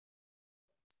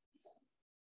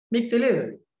 మీకు తెలియదు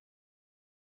అది.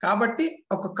 కాబట్టి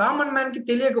ఒక కామన్ మ్యాన్ కి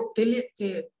తెలియ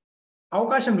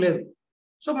అవకాశం లేదు.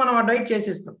 సో మనం ఆ డైట్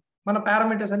చేసేస్తాం, మన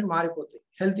పారామీటర్స్ అన్ని మారిపోతాయి,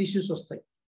 హెల్త్ ఇష్యూస్ వస్తాయి.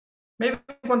 మేబీ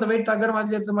కొంత వెయిట్ తగ్గడం, అది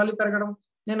చేస్తే మళ్ళీ పెరగడం.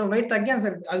 నేను వెయిట్ తగ్గాను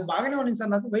సార్, అది బాగానే ఉంది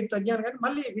సార్, నాకు వెయిట్ తగ్గాను, కానీ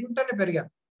మళ్ళీ వెంటనే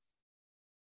పెరిగాను.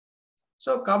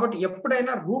 సో కాబట్టి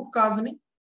ఎప్పుడైనా రూట్ కాజ్ ని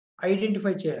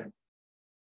ఐడెంటిఫై చేయాలి.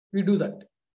 We do that.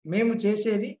 మేము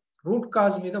చేసేది రూట్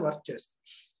కాజ్ మీద వర్క్ చేస్తాం.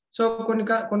 సో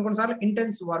కొన్నిసార్లు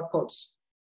ఇంటెన్సివ్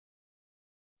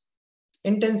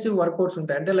వర్కౌట్స్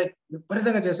ఉంటాయి, అంటే లైక్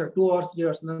విపరీతంగా చేస్తారు 2 hours 3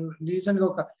 hours. రీసెంట్ గా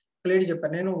ఒక లేడీ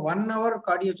చెప్పాను, నేను 1 hour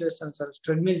కార్డియో చేస్తాను సార్,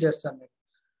 ట్రెడ్మిల్ చేస్తాను నేను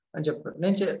అని చెప్పారు.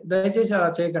 దయచేసి అలా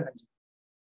చేయకండి అని చెప్పి.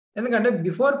 ఎందుకంటే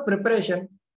బిఫోర్ ప్రిపరేషన్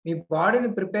మీ బాడీని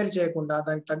ప్రిపేర్ చేయకుండా,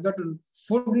 దానికి తగ్గట్టు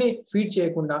ఫుడ్ ని ఫీడ్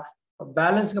చేయకుండా,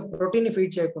 బ్యాలెన్స్ గా ప్రోటీన్ ని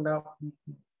ఫీడ్ చేయకుండా,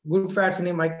 గుడ్ ఫ్యాట్స్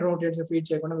ని, మైక్రోన్యూట్రియంట్స్ ని ఫీడ్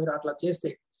చేయకుండా మీరు అట్లా చేస్తే,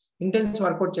 ఇంటెన్స్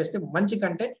వర్కౌట్ చేస్తే మంచి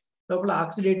కంటే లోపల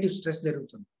ఆక్సిడేటివ్ స్ట్రెస్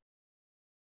జరుగుతుంది.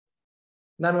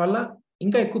 దానివల్ల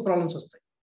ఇంకా ఎక్కువ ప్రాబ్లమ్స్ వస్తాయి.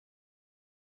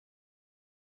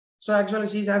 So actually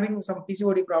she is having some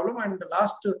PCOD problem and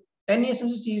last 10 years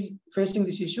నుంచి she is facing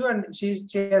this issue. And she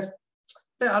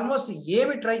almost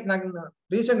ఏమి ట్రై, నాకు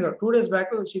రీసెంట్ గా 2 days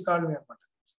back she called me అనమాట.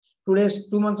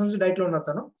 2 months నుంచి డైట్ లో ఉన్నారు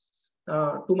తను,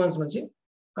 2 months నుంచి.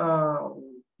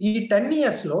 ఈ 10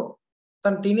 years లో,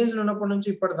 తను టీనేజ్ లో ఉన్నప్పటి నుంచి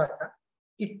ఇప్పటిదాకా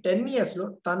ఈ 10 years లో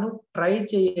తను ట్రై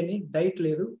చేయని డైట్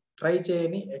లేదు, ట్రై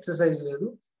చేయని ఎక్సర్సైజ్ లేదు,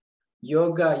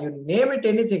 yoga, you name it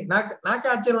anything. నాకే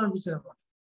ఆశ్చర్యం అనిపించింది అనమాట.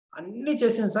 అన్ని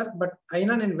చేసాను సార్, బట్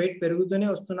అయినా నేను వెయిట్ పెరుగుతూనే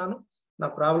వస్తున్నాను, నా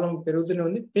ప్రాబ్లం పెరుగుతూనే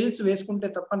ఉంది. పిల్స్ వేసుకుంటే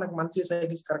తప్ప నాకు మంత్లీ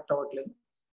సైకిల్స్ కరెక్ట్ అవ్వట్లేదు.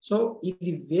 సో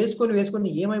ఇది వేసుకొని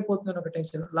ఏమైపోతుందని ఒక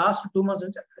టెన్షన్. లాస్ట్ 2 months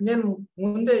నుంచి నేను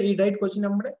ముందే ఈ డైట్కి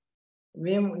వచ్చినప్పుడే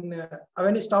మేము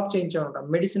అవన్నీ స్టాప్ చేయించామంట,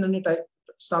 మెడిసిన్ అన్ని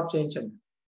స్టాప్ చేయించాను.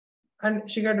 And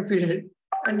she gut period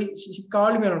and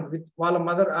called me అనమాట విత్ వాళ్ళ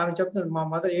మదర్. ఆమె చెప్తుంది, మా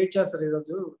మదర్ ఏడ్ చేస్తారు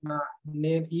ఈరోజు,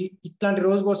 నేను ఇట్లాంటి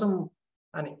రోజు కోసం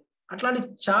అని. అట్లాంటి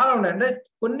చాలా ఉన్నాయి, అంటే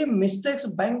కొన్ని మిస్టేక్స్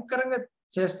భయంకరంగా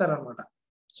చేస్తారనమాట.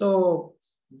 సో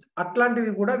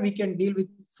అట్లాంటివి కూడా we can deal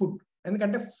with food.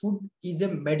 ఎందుకంటే ఫుడ్ ఈజ్ ఎ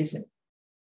మెడిసిన్.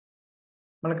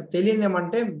 మనకు తెలియదు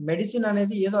ఏమంటే మెడిసిన్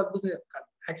అనేది ఏదో అద్భుతం కాదు.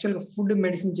 యాక్చువల్గా ఫుడ్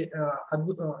మెడిసిన్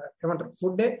అద్భుతం ఏమంటారు,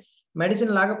 ఫుడ్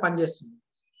మెడిసిన్ లాగా పనిచేస్తుంది.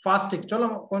 ఫాస్టింగ్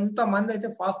కొంతమంది అయితే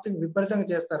ఫాస్టింగ్ విపరీతంగా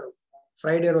చేస్తారు.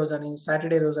 ఫ్రైడే రోజు అని,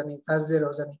 సాటర్డే రోజు అని, థర్స్డే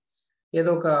రోజు అని,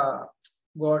 ఏదో ఒక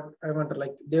గాడ్ ఏమంటారు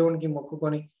లైక్ దేవునికి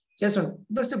మొక్కుకొని చేస్తుంటారు.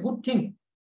 That's a good thing.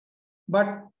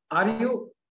 But are you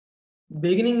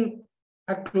beginning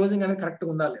are closing అనేది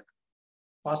కరెక్ట్గా ఉందా లేదా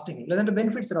ఫాస్టింగ్? లేదంటే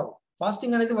బెనిఫిట్స్ రావు.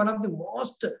 ఫాస్టింగ్ అనేది one of the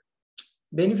most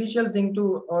beneficial thing to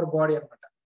our body అనమాట.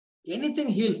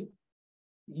 Anything heal,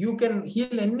 you can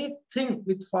heal anything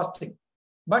with fasting.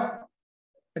 But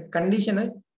condition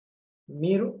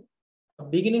మీరు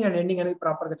beginning and ending అనేది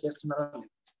ప్రాపర్గా చేస్తున్నారా లేదు.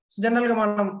 సో జనరల్గా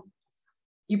మనం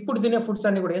ఇప్పుడు తినే ఫుడ్స్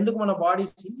అన్ని కూడా ఎందుకు మన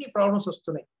బాడీస్ ఇన్ని ప్రాబ్లమ్స్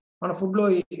వస్తున్నాయి, మన ఫుడ్ లో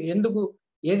ఎందుకు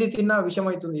ఏది తిన్నా విషం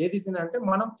అవుతుంది, ఏది తిన్నా అంటే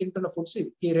మనం తింటున్న ఫుడ్స్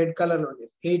ఈ రెడ్ కలర్ లో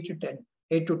 8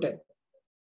 to 10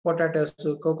 పొటాటోస్,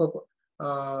 కోకో,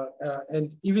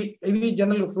 ఇవి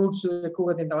జనరల్ ఫ్రూట్స్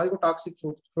ఎక్కువగా తింటాం, అది కూడా toxic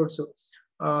fruits,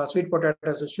 sweet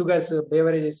potatoes, sugars,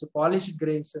 beverages, polished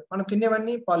grains, మనం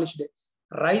తినేవన్నీ పాలిష్డ్,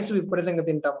 రైస్ విపరీతంగా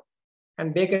తింటాం,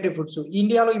 అండ్ బేకరీ ఫుడ్స్.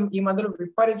 ఇండియాలో ఈ మధ్యలో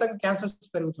విపరీతంగా క్యాన్సర్స్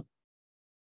పెరుగుతుంది.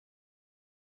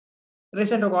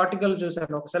 రీసెంట్ ఒక ఆర్టికల్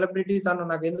చూశాను, ఒక సెలబ్రిటీ తను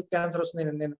నాకు ఎందుకు క్యాన్సర్ వస్తుంది,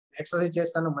 నేను ఎక్సర్సైజ్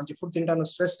చేస్తాను, మంచి ఫుడ్ తింటాను,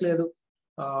 స్ట్రెస్ లేదు,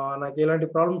 నాకు ఎలాంటి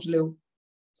ప్రాబ్లమ్స్ లేవు,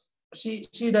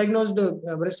 షీ డయాగ్నోస్డ్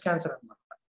బ్రెస్ట్ క్యాన్సర్ అనమాట.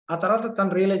 ఆ తర్వాత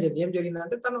తను రియలైజ్ అయ్యింది ఏం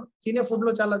జరిగిందంటే తను తినే ఫుడ్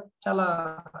లో చాలా చాలా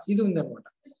ఇది ఉంది అనమాట,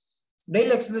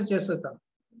 డైలీ ఎక్సర్సైజ్ చేస్తుంది తను.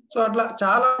 సో అట్లా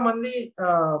చాలా మంది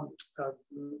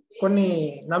కొన్ని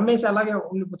నమ్మేసి అలాగే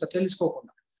ఉండిపోతారు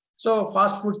తెలుసుకోకుండా. సో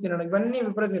ఫాస్ట్ ఫుడ్స్ తినడం ఇవన్నీ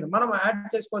విపరీతం. మనం యాడ్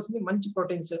చేసుకోవాల్సింది మంచి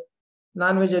ప్రోటీన్స్,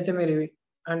 నాన్ వెజ్ అయితే మీరు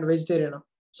and vegetarian.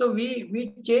 So we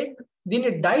change,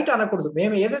 దీన్ని డైట్ అనకూడదు,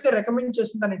 మేము ఏదైతే రికమెండ్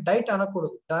చేస్తుందో దాన్ని డైట్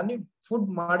అనకూడదు, దాన్ని ఫుడ్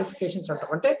మాడిఫికేషన్స్ అంటాం.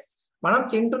 అంటే మనం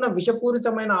తింటున్న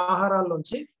విషపూరితమైన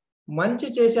ఆహారాల్లోంచి మంచి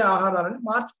చేసే ఆహారాలను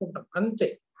మార్చుకుంటాం అంతే,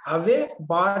 అవే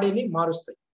బాడీని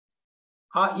మారుస్తాయి.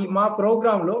 మా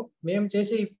ప్రోగ్రామ్ లో మేము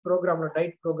చేసే ఈ ప్రోగ్రామ్ లో,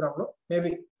 డైట్ ప్రోగ్రామ్ లో,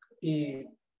 మేబీ ఈ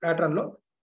ప్యాటర్న్ లో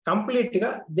కంప్లీట్ గా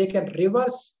they can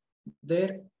reverse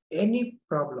there any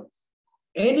problem.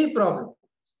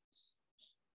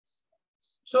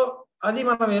 So అది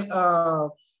మనం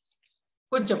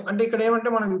కొంచెం అంటే ఇక్కడ ఏమంటే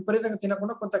మనం విపరీతంగా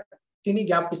తినకుండా కొంత తిని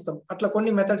గ్యాప్ ఇస్తాం, అట్లా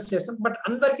కొన్ని మెథడ్స్ చేస్తాం. బట్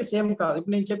అందరికి సేమ్ కాదు.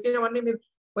 ఇప్పుడు నేను చెప్పినవన్నీ మీరు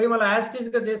పోయి మళ్ళీ యాస్టీస్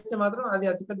గా చేస్తే మాత్రం అది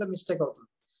అతిపెద్ద మిస్టేక్ అవుతుంది.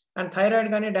 అండ్ థైరాయిడ్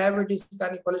కానీ, డయాబెటీస్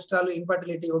కానీ, cholesterol,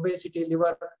 infertility, obesity,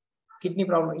 liver, kidney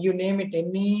problem, you name it,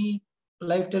 any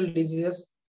life style diseases,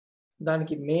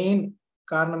 దానికి మెయిన్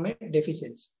కారణమే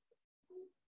డెఫిషియన్సీ,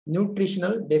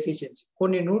 న్యూట్రిషనల్ డెఫిషియన్సీ.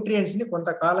 కొన్ని న్యూట్రియంట్స్ ని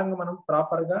కొంతకాలంగా మనం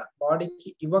ప్రాపర్ గా బాడీకి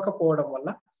ఇవ్వకపోవడం వల్ల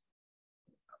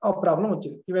ఆ ప్రాబ్లం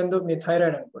వచ్చింది. ఇవెందో మీ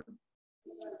థైరాయిడ్ అనుకోండి,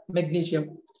 magnesium,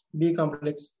 B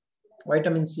complex,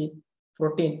 vitamin C,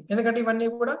 protein, ఎందుకంటే ఇవన్నీ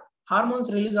కూడా హార్మోన్స్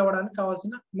రిలీజ్ అవ్వడానికి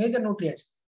కావాల్సిన మేజర్ న్యూట్రియంట్స్.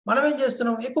 మనం ఏం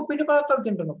చేస్తున్నాం, ఎక్కువ పిండి పదార్థాలు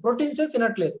తింటున్నాం, ప్రోటీన్సే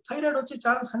తినట్లేదు, థైరాయిడ్ వచ్చే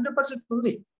ఛాన్స్ 100%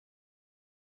 ఉంది.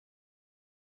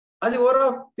 అది ఓవర్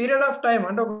పీరియడ్ ఆఫ్ టైం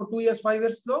అంటే ఒక 2 years 5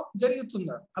 years లో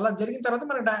జరుగుతుందా. అలా జరిగిన తర్వాత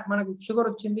మనకు షుగర్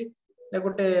వచ్చింది,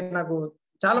 లేకుంటే నాకు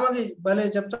చాలా మంది భలే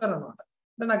చెప్తారు అనమాట,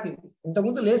 అంటే నాకు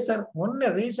ఇంతకుముందు లేదు సార్,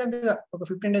 మొన్న రీసెంట్ గా ఒక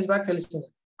 15 days బ్యాక్ తెలిసింది,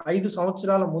 5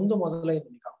 సంవత్సరాల ముందు మొదలైంది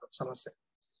మీకు అప్పుడు సమస్య,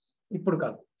 ఇప్పుడు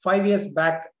కాదు, 5 years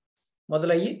బ్యాక్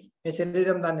మొదలయ్యి మీ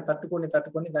శరీరం దాన్ని తట్టుకొని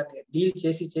దాన్ని డీల్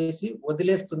చేసి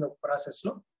వదిలేస్తున్న ప్రాసెస్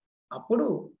లో అప్పుడు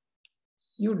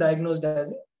you diagnosed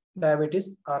as diabetes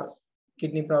or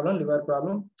kidney problem, liver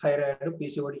problem, thyroid,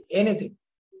 PCOD, anything.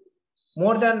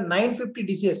 More than 950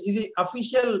 diseases, ఇది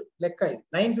అఫీషియల్ లెక్క, ఇది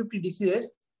 950 diseases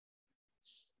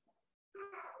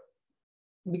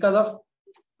because of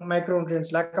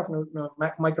micronutrients, lack of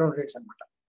micronutrients అనమాట.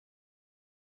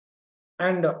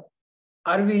 And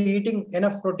are we eating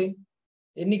enough protein?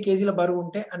 ఎన్ని కేజీల బరువు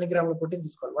ఉంటే అన్ని గ్రాముల ప్రోటీన్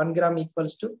తీసుకోవాలి. 1 gram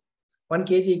equals to 1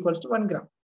 kg equals to 1 gram.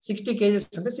 60 kgs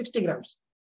అంటే 60 grams.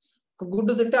 ఒక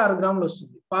గుడ్డు తింటే 6 grams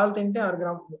వస్తుంది, పాలు తింటే 6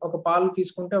 grams, ఒక పాలు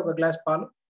తీసుకుంటే ఒక గ్లాస్ పాలు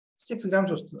 6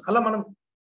 grams వస్తుంది. అలా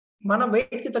మన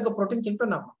వెయిట్ కి తగ్గ ప్రోటీన్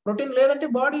తింటున్నాం. ప్రోటీన్ లేదంటే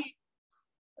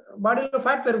బాడీలో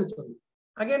ఫ్యాట్ పెరుగుతుంది,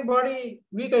 అగైన్ బాడీ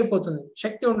వీక్ అయిపోతుంది,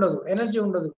 శక్తి ఉండదు, ఎనర్జీ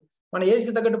ఉండదు, మన ఏజ్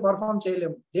కి తగ్గట్టు పర్ఫామ్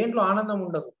చేయలేము, దేంట్లో ఆనందం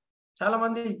ఉండదు. చాలా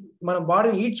మంది మన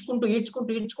బాడీ ఈడ్చుకుంటూ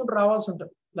రావాల్సి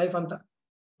ఉంటుంది లైఫ్ అంతా.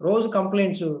 రోజు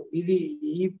కంప్లైంట్స్, ఇది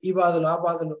ఈ బాధలు, ఆ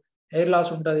బాధలు, హెయిర్ లాస్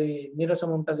ఉంటుంది, నీరసం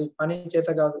ఉంటుంది, పని చేత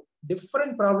కాదు,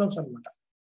 డిఫరెంట్ ప్రాబ్లమ్స్ అనమాట.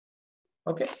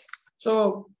 ఓకే, సో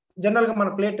జనరల్ గా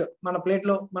మన ప్లేట్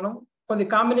లో మనం కొద్ది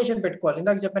కాంబినేషన్ పెట్టుకోవాలి.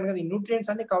 ఇందాక చెప్పాను కదా, ఈ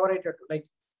న్యూట్రియంట్స్ అన్ని కవర్ అయ్యేటట్టు, like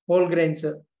whole grains,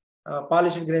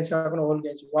 polished grains కాకుండా హోల్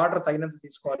గ్రెయిన్స్, వాటర్ తగినంత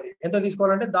తీసుకోవాలి. ఎంత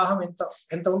తీసుకోవాలంటే దాహం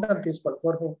ఎంత ఉంటే అంత తీసుకోవాలి,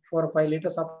 4 or 5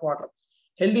 liters of water.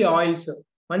 Healthy oils,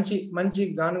 మంచి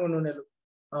గానుగ నూనెలు,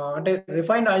 అంటే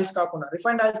రిఫైన్డ్ ఆయిల్స్ కాకుండా,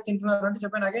 రిఫైన్డ్ ఆయిల్స్ తింటున్నారు అంటే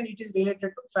చెప్పాను again it is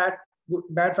related to fat,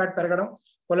 bad fat పెరగడం,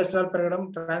 కొలెస్ట్రాల్ పెరగడం,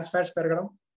 ట్రాన్స్ ఫ్యాట్స్ పెరగడం,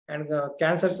 అండ్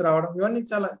క్యాన్సర్స్ రావడం, ఇవన్నీ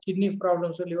చాలా kidney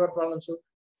problems, liver problems,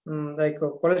 like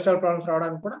cholesterol problems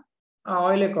రావడానికి కూడా ఆ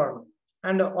ఆయిలే కారణం.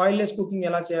 అండ్ ఆయిల్ లెస్ కుకింగ్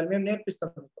ఎలా చేయాలి మేము నేర్పిస్తాం,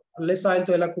 లెస్ ఆయిల్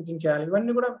తో ఎలా కుకింగ్ చేయాలి,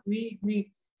 ఇవన్నీ కూడా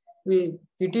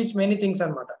ఇట్ ఈస్ మెనీ థింగ్స్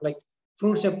అనమాట. లైక్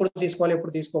ఫ్రూట్స్ ఎప్పుడు తీసుకోవాలి,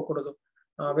 ఎప్పుడు తీసుకోకూడదు,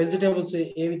 వెజిటేబుల్స్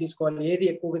ఏవి తీసుకోవాలి, ఏది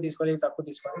ఎక్కువగా తీసుకోవాలి, ఏది తక్కువ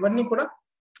తీసుకోవాలి, ఇవన్నీ కూడా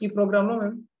ఈ ప్రోగ్రామ్ లో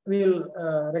మేము will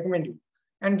recommend you.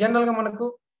 And general గా మనకు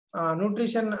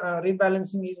nutrition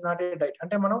rebalancing is not a diet.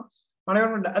 అంటే మనం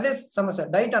అదే సమస్య,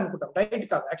 డైట్ అనుకుంటాం, డైట్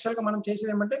కాదు. యాక్చువల్ గా మనం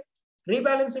చేసేది ఏమంటే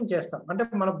రీబ్యాలెన్సింగ్ చేస్తాం, అంటే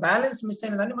మన బ్యాలెన్స్ మిస్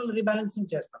అయిన దాన్ని మళ్ళీ రీబ్యాలెన్సింగ్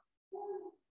చేస్తాం.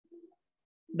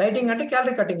 డైటింగ్ అంటే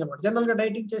క్యాలరీ కటింగ్ అనమాట. జనరల్ గా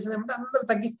డైటింగ్ చేసేది ఏమంటే అందరూ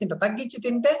తగ్గించి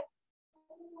తింటే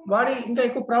బాడీ ఇంకా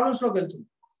ఎక్కువ ప్రాబ్లమ్స్ లోకి వెళ్తుంది.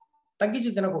 తగ్గించి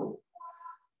తినకూడదు,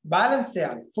 బ్యాలెన్స్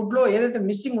చేయాలి. ఫుడ్ లో ఏదైతే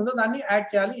మిస్సింగ్ ఉందో దాన్ని యాడ్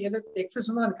చేయాలి, ఏదైతే ఎక్సెస్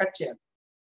ఉందో దాన్ని కట్ చేయాలి.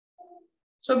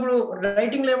 సో ఇప్పుడు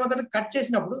డైటింగ్ లో ఏమవుతుంది, కట్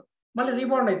చేసినప్పుడు మళ్ళీ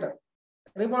రీబౌండ్ అవుతారు.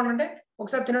 రీబౌండ్ అంటే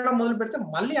ఒకసారి తినడం మొదలు పెడితే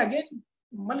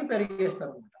మళ్ళీ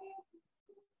పెరిగేస్తారు అనమాట.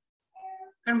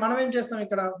 అండ్ మనం ఏం చేస్తాం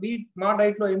ఇక్కడ మా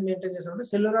డైట్ లో ఏం మెయింటైన్ చేస్తాం అంటే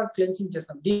సెల్యులర్ క్లెన్సింగ్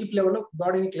చేస్తాం. డీప్ లెవెల్ లో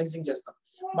బాడీని క్లెన్సింగ్ చేస్తాం.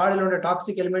 బాడీలో ఉండే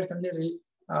టాక్సిక్ ఎలిమెంట్స్ అన్ని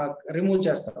రిమూవ్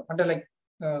చేస్తాం. అంటే లైక్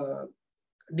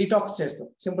డీటాక్స్ చేస్తాం,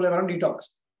 సింపుల్ గా డీటాక్స్.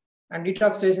 అండ్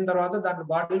డీటాక్స్ చేసిన తర్వాత దాంట్లో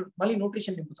బాడీ మళ్ళీ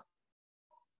nutrition నింపుతాం.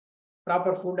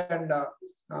 Proper food and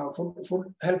food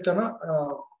help తో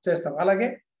చేస్తాం. అలాగే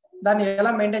దాన్ని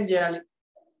ఎలా మెయింటైన్ చేయాలి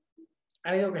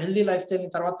అనేది ఒక హెల్దీ లైఫ్ స్టైల్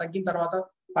తర్వాత తగ్గిన తర్వాత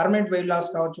పర్మనెంట్ వెయిట్ లాస్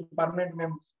కావచ్చు. పర్మనెంట్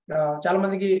మేము చాలా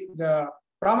మందికి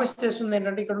ప్రామిస్ చేస్తుంది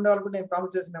ఏంటంటే, ఇక్కడ ఉండే వాళ్ళకి నేను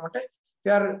ప్రామిస్ చేస్తుంది ఏమంటే,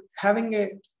 వీఆర్ హ్యావింగ్ ఏ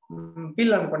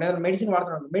పిల్ అనుకోండి, ఏదైనా మెడిసిన్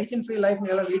వాడుతున్నాం, మెడిసిన్ ఫ్రీ లైఫ్ ని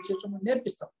ఎలా లీడ్ చేయొచ్చు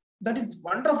నేర్పిస్తాం. That is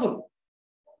wonderful.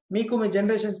 మీకు మీ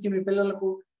జనరేషన్స్ కి, మీ పిల్లలకు,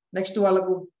 నెక్స్ట్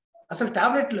వాళ్ళకు అసలు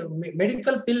టాబ్లెట్లు,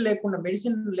 మెడికల్ పిల్ లేకుండా,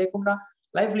 మెడిసిన్ లేకుండా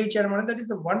లైఫ్ లీడ్ చేయడం అనేది that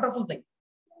is the wonderful thing.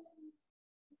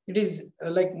 It is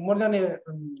like more than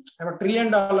 $1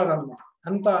 trillion అనమాట.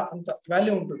 అంత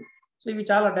వాల్యూ ఉంటుంది. సో ఇవి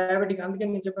చాలా డయాబెటిక్, అందుకే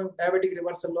నేను చెప్పాను డయాబెటిక్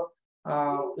రివర్సల్ లో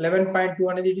 11.2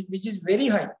 అనేది which is very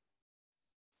high.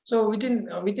 So with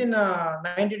in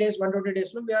 90 days 120 days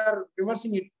లో we are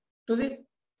reversing it to the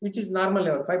which is normal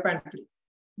level 5.3.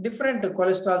 Different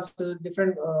cholesterols,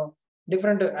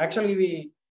 different యాక్చువల్గా ఇవి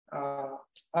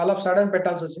ఆల్ ఆఫ్ సడన్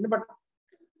పెట్టాల్సి వచ్చింది. బట్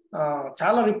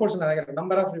చాలా రిపోర్ట్స్ ఉన్నాయి దగ్గర,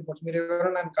 నంబర్ ఆఫ్ రిపోర్ట్స్. మీరు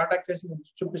ఎవరైనా నన్ను కాంటాక్ట్ చేసి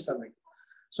చూపిస్తాను మీకు.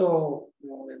 So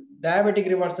diabetic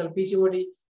reversal, PCOD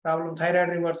problem,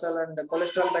 thyroid reversal and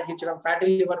cholesterol తగ్గించడం, ఫ్యాటీ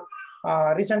లివర్.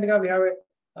 రీసెంట్ గా we have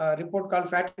report call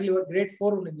fatty liver grade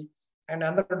 4 ఉంది. అండ్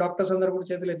అందరు డాక్టర్స్ అందరూ కూడా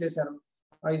చేతులు ఎత్తేసారు,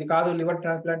 ఇది కాదు లివర్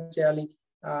ట్రాన్స్ప్లాంట్ చేయాలి.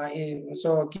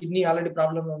 సో కిడ్నీ ఆల్రెడీ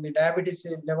ప్రాబ్లమ్ ఉంది, డయాబెటీస్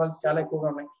లెవెల్స్ చాలా ఎక్కువగా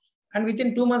ఉన్నాయి. And with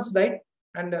in 2 months diet.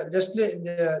 And just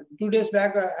 2 days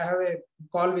back I have a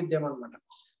call with them అనమాట.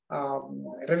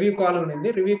 రివ్యూ కాల్ ఉంది.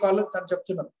 రివ్యూ కాల్ తను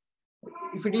చెప్తున్నారు,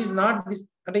 if it is not this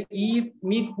అంటే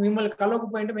మిమ్మల్ని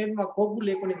కలవకపోయింటే మేబీ మాకు హోప్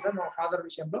లేకుండా సార్. మా ఫాదర్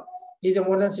విషయంలో is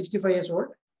more than 65 years old.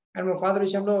 And మా ఫాదర్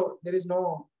విషయంలో దెర్ ఇస్ నో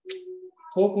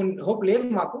హోప్ లేదు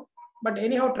మాకు. బట్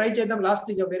ఎనీహౌ ట్రై చేద్దాం. లాస్ట్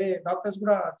ఇక వేరే డాక్టర్స్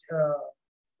కూడా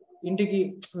ఇంటికి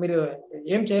మీరు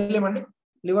ఏం చేయలేమండి,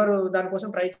 లివర్ దానికోసం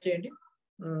ట్రై చేయండి,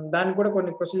 దానికి కూడా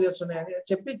కొన్ని ప్రొసీజర్స్ ఉన్నాయని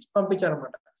చెప్పి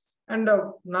పంపించారనమాట. అండ్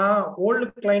నా ఓల్డ్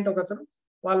క్లయింట్ ఒకతను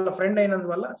వాళ్ళ ఫ్రెండ్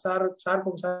అయినందువల్ల సార్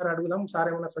ఒకసారి అడుగుదాం, సార్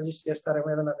ఏమైనా సజెస్ట్ చేస్తారేమో,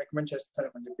 ఏదైనా రికమెండ్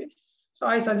చేస్తారేమో అని చెప్పి. So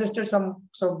I suggested some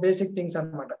basic things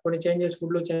అనమాట. కొన్ని చేంజెస్,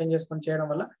 ఫుడ్ లో చేంజెస్ కొన్ని చేయడం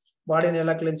వల్ల బాడీని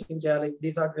ఎలా క్లెన్సింగ్ చేయాలి,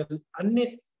 డీటాక్స్ అన్ని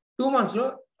 2 months లో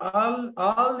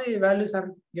all the values are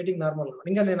getting normal.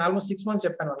 ఇంకా నేను ఆల్మోస్ట్ 6 months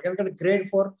చెప్పాను వాళ్ళకి, ఎందుకంటే grade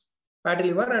 4 fatty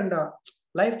liver and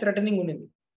life threatening ఉండింది.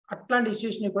 అట్లాంటి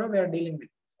ఇష్యూస్ ని కూడా we are dealing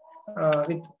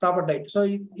with proper diet. So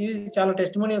ఇది చాలా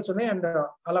టెస్టిమోనియల్స్ ఉన్నాయి. అండ్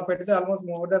అలా పెడితే almost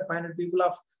more than 500 people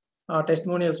of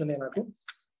testimonials ఉన్నాయి నాకు.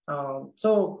 So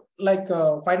like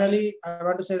finally I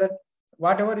want to say that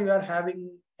what ever you are having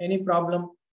any problem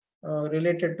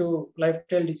related to life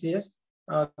style diseases,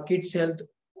 kids health,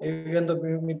 even though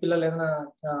మీ పిల్లలు ఏదైనా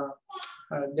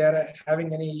they are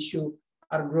having any issue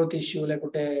or growth issue,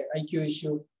 లేకుంటే IQ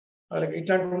issue,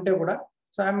 ఇట్లాంటివి ఉంటే కూడా,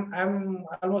 so I'm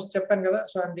almost చెప్పాను కదా.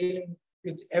 So I'm dealing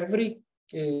with every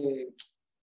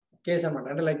case అనమాట.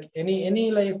 అంటే like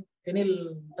any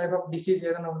type of disease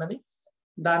ఏదైనా ఉండని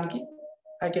దానికి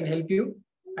I can help you.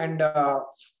 And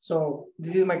so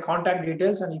this is my contact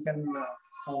details and you can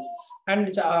and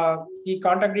ఈ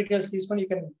కాంటాక్ట్ డీటెయిల్స్ తీసుకొని you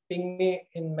can ping me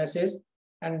in message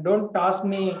and don't task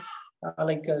me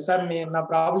like sir నా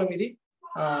problem ఇది.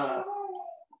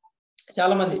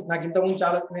 చాలా మంది నాకు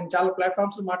ఇంతకుముందు నేను చాలా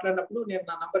ప్లాట్ఫామ్స్ మాట్లాడినప్పుడు నేను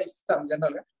నా నంబర్ ఇస్తాను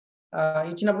జనరల్ గా.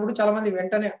 ఇచ్చినప్పుడు చాలా మంది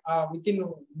వెంటనే విత్ ఇన్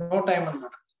నో టైం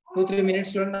అనమాట, 2-3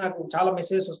 minutes లో నాకు చాలా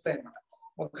మెసేజెస్ వస్తాయి అనమాట.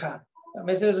 ఒక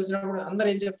మెసేజ్ వచ్చినప్పుడు అందరు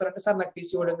ఏం చెప్తారంటే, సార్ నాకు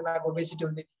పీసీఓడి ఉంది, నాకు ఒబేసిటీ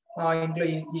ఉంది, మా ఇంట్లో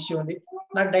ఇష్యూ ఉంది,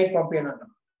 నాకు డైట్ పంపించండి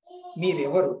అంటారు.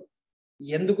 మీరెవరు,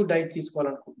 ఎందుకు డైట్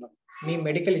తీసుకోవాలనుకుంటున్నారు, మీ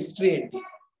మెడికల్ హిస్టరీ ఏంటి,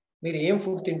 మీరు ఏం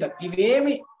ఫుడ్ తింటారు,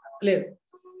 ఇవేమి లేదు.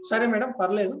 సరే మేడం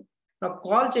పర్లేదు, నాకు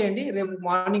కాల్ చేయండి, రేపు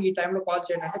మార్నింగ్ ఈ టైంలో కాల్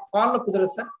చేయండి అంటే, కాల్లో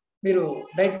కుదరదు సార్, మీరు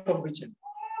డైట్ పంపించండి.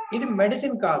 ఇది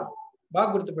మెడిసిన్ కాదు, బాగా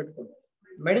గుర్తుపెట్టుకోండి.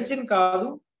 మెడిసిన్ కాదు,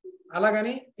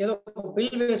 అలాగని ఏదో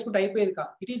బిల్ వేసుకుంటే అయిపోయేది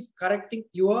కాదు. It is correcting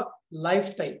your life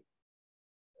style.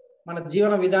 మన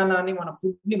జీవన విధానాన్ని, మన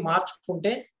ఫుడ్ ని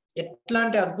మార్చుకుంటే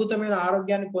ఎట్లాంటి అద్భుతమైన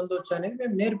ఆరోగ్యాన్ని పొందవచ్చు అనేది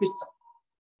మేము నేర్పిస్తాం.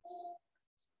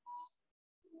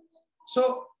 సో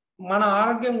మన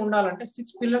ఆరోగ్యం ఉండాలంటే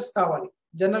 6 pillars కావాలి.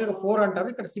 జనరల్ గా 4 అంటారు,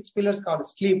 ఇక్కడ 6 pillars కావాలి.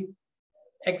 Sleep,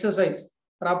 exercise,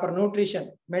 proper nutrition,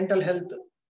 mental health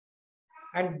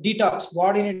and detox,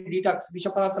 బాడీని డీటాక్స్, విష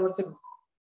పదార్థాలు వచ్చి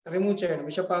రిమూవ్ చేయండి,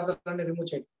 విష పదార్థాలన్నీ రిమూవ్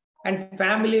చేయండి, and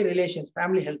family relations,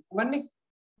 family health, ఇవన్నీ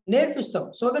నేర్పిస్తాం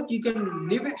so that you can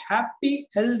live a happy,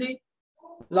 healthy,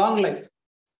 long life.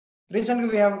 Recently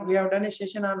we have done a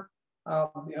session on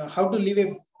how to live a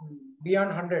beyond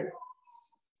 100.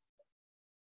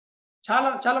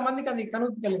 చాలా మందికి అది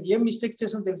కనుగొనగలిగింది, ఏం మిస్టేక్స్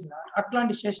చేసామో తెలిసిన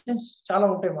అట్లాంటి సెషన్స్ చాలా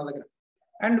ఉంటాయి మా దగ్గర.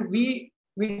 అండ్ వి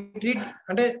ట్రీట్,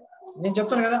 అంటే నేను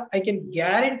చెప్తాను కదా, I can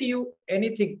guarantee you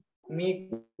anything.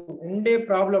 మీకు ఉండే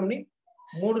ప్రాబ్లమ్ ని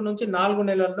 3 నుంచి 4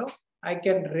 నెలల్లో I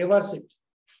can reverse it,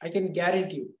 I can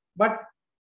guarantee you. But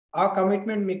ఆ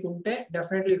కమిట్మెంట్ మీకు ఉంటే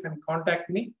definitely you can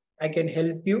contact me, I can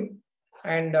help you.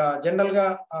 And general ga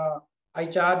I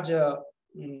charge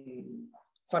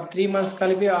for 3 months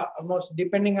kalipi almost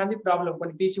depending on the problem.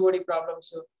 When PCOD problems,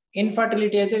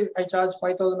 infertility aithe I charge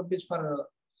 5,000 rupees for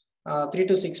 3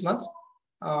 to 6 months.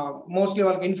 Mostly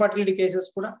all infertility cases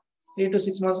kuda 3 to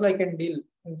 6 months lo I can deal.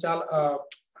 Chala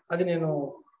adi nenu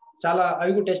chala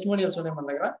avigu testimonials unnai man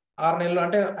daggara. 6 నెలలు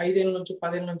అంటే 5 ఏళ్ల నుంచి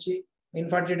 10 ఏళ్ల నుంచి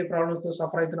infertility problems తో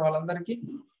suffer అవుతున్న వాళ్ళందరికీ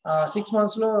 6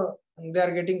 months లో దే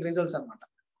ఆర్ గెటింగ్ రిజల్ట్స్ అనమాట.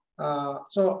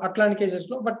 సో అట్లాంటి కేసెస్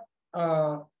లో, బట్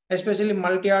ఎస్పెషల్లీ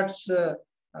MulteArts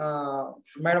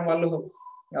మేడం వాళ్ళు,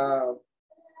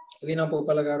 వీణా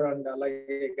పోపల గారు అండ్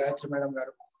అలాగే గాయత్రి మేడం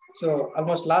గారు. So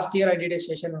almost last year I did a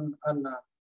session అన్న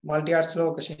MulteArts లో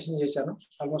ఒక సెషన్ చేశాను,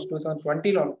 ఆల్మోస్ట్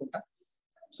 2020 లో అనుకుంటా.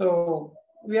 So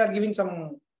we are giving some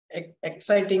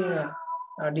exciting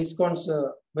discounts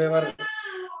waiver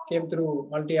came through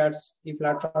MulteArts, ఈ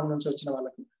ప్లాట్ఫామ్ నుంచి వచ్చిన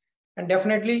వాళ్ళకి. అండ్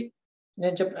డెఫినెట్లీ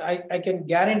నేను I can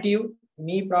guarantee you,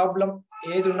 me problem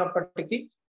ఏది ఉన్నప్పటికీ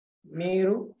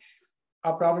మీరు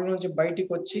ఆ ప్రాబ్లం నుంచి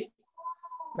బయటికి వచ్చి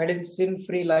medicine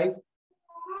free life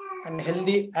and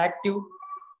healthy, active,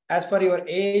 as per your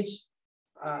age,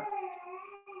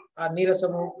 ఆ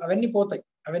నీరసము అవన్నీ పోతాయి.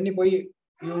 అవన్నీ పోయి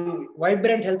యూ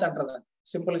వైబ్రెంట్ హెల్త్ అంటారు దాన్ని,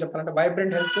 సింపుల్ గా చెప్పాలంటే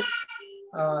వైబ్రెంట్ హెల్త్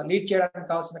లీడ్ చేయడానికి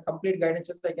కావాల్సిన complete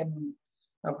guidance I can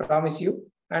promise you.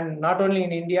 And not only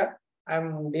in India, I'm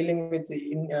dealing with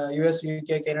US, UK,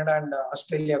 Canada and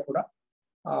Australia kuda.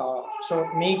 So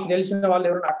meeku telisina vallu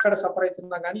evaru akkada suffer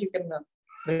aituన్నా gaani you can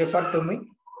refer to me.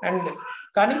 And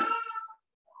కానీ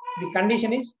the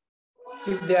condition is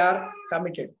if they are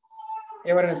committed,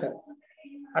 ఎవరైనా సరే.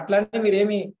 అట్లానే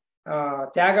మీరేమి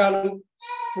త్యాగాలు,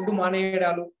 food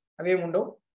మానేయడాలు అవేమి ఉండవు.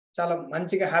 చాలా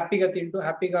మంచిగా హ్యాపీగా తింటూ,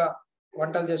 హ్యాపీగా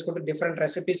వంటలు చేసుకుంటూ, డిఫరెంట్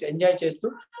రెసిపీస్ ఎంజాయ్ చేస్తూ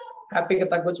హ్యాపీగా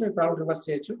తగ్గొచ్చు, మీ ప్రాబ్లం రివర్స్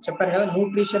చేయొచ్చు. చెప్పాను కదా,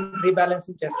 న్యూట్రిషన్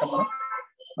రీబ్యాలెన్సింగ్ చేస్తాం మనం.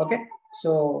 Okay,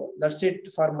 so that's it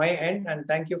for my end and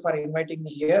thank you for inviting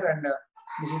me here. And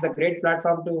this is the great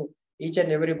platform to each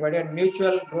and everybody and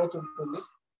mutual growth ఉంటుంది.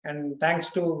 And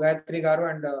thanks to Gayatri గారు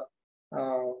and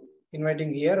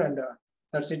inviting here. And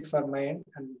that's it for my end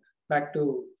and back to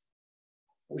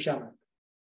Usha.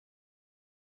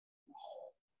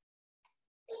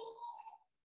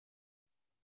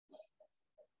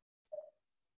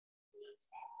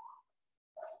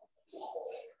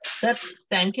 Sir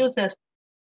thank you sir.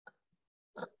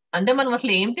 అంటే మనం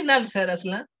అసలు ఏం తినాలి sir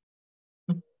అసలు?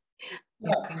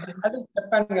 అది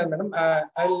చెప్పాను కదా madam,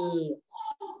 I will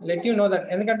let you know that.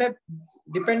 ఎందుకంటే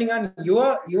depending on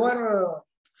your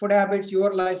food habits,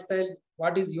 your life style,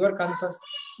 what is your concerns,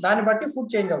 దాన్ని బట్టి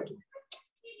ఫుడ్ చేంజ్ అవుతుంది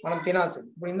మనం తినాల్సింది.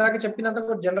 ఇప్పుడు ఇందాక చెప్పినంత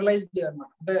జనరలైజ్డ్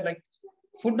అనమాట. అంటే లైక్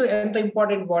ఫుడ్ ఎంత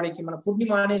ఇంపార్టెంట్ బాడీకి, మన ఫుడ్ ని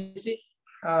మానేసి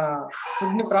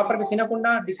ఫుడ్ ని ప్రాపర్ గా తినకుండా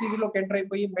డిసీజ్ లోకి ఎంటర్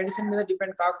అయిపోయి మెడిసిన్ మీద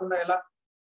డిపెండ్ కాకుండా ఎలా,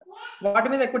 వాటి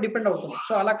మీద ఎక్కువ డిపెండ్ అవుతుంది.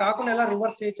 సో అలా కాకుండా ఎలా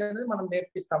రివర్స్ చేయొచ్చు అనేది మనం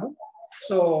నేర్పిస్తాము.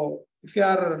 So if you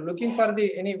are looking for the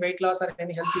any weight loss or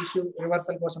any health issue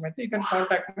reversal కోసం అయితే you can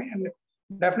contact me and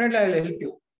definitely I will help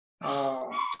you.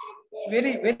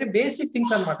 Very very basic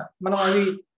things అనమాట. మనం అవి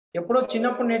ఎప్పుడో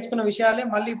చిన్నప్పుడు నేర్చుకున్న విషయాలే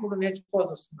మళ్ళీ ఇప్పుడు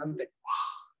నేర్చుకోవాల్సి వస్తుంది అంతే.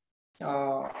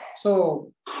 So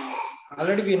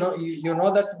already you know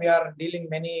that we are dealing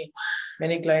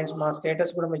many clients. మా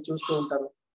స్టేటస్ కూడా మీరు చూస్తూ ఉంటారు.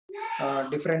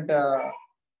 Different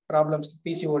problems,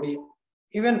 PCOD,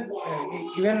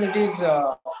 even it is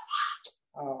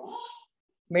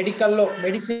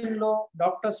medicine లో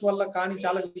డాక్టర్స్ వల్ల కానీ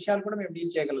చాలా విషయాలు కూడా మేము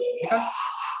డీల్ చేయగలుగుతాం. బికాస్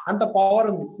అంత పవర్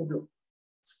ఉంది ఫుడ్ లో.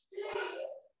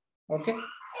 Okay,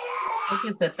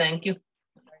 okay sir, thank you.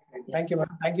 Thank you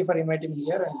madam. Thank you for inviting me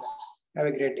here and have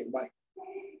a great day. Bye.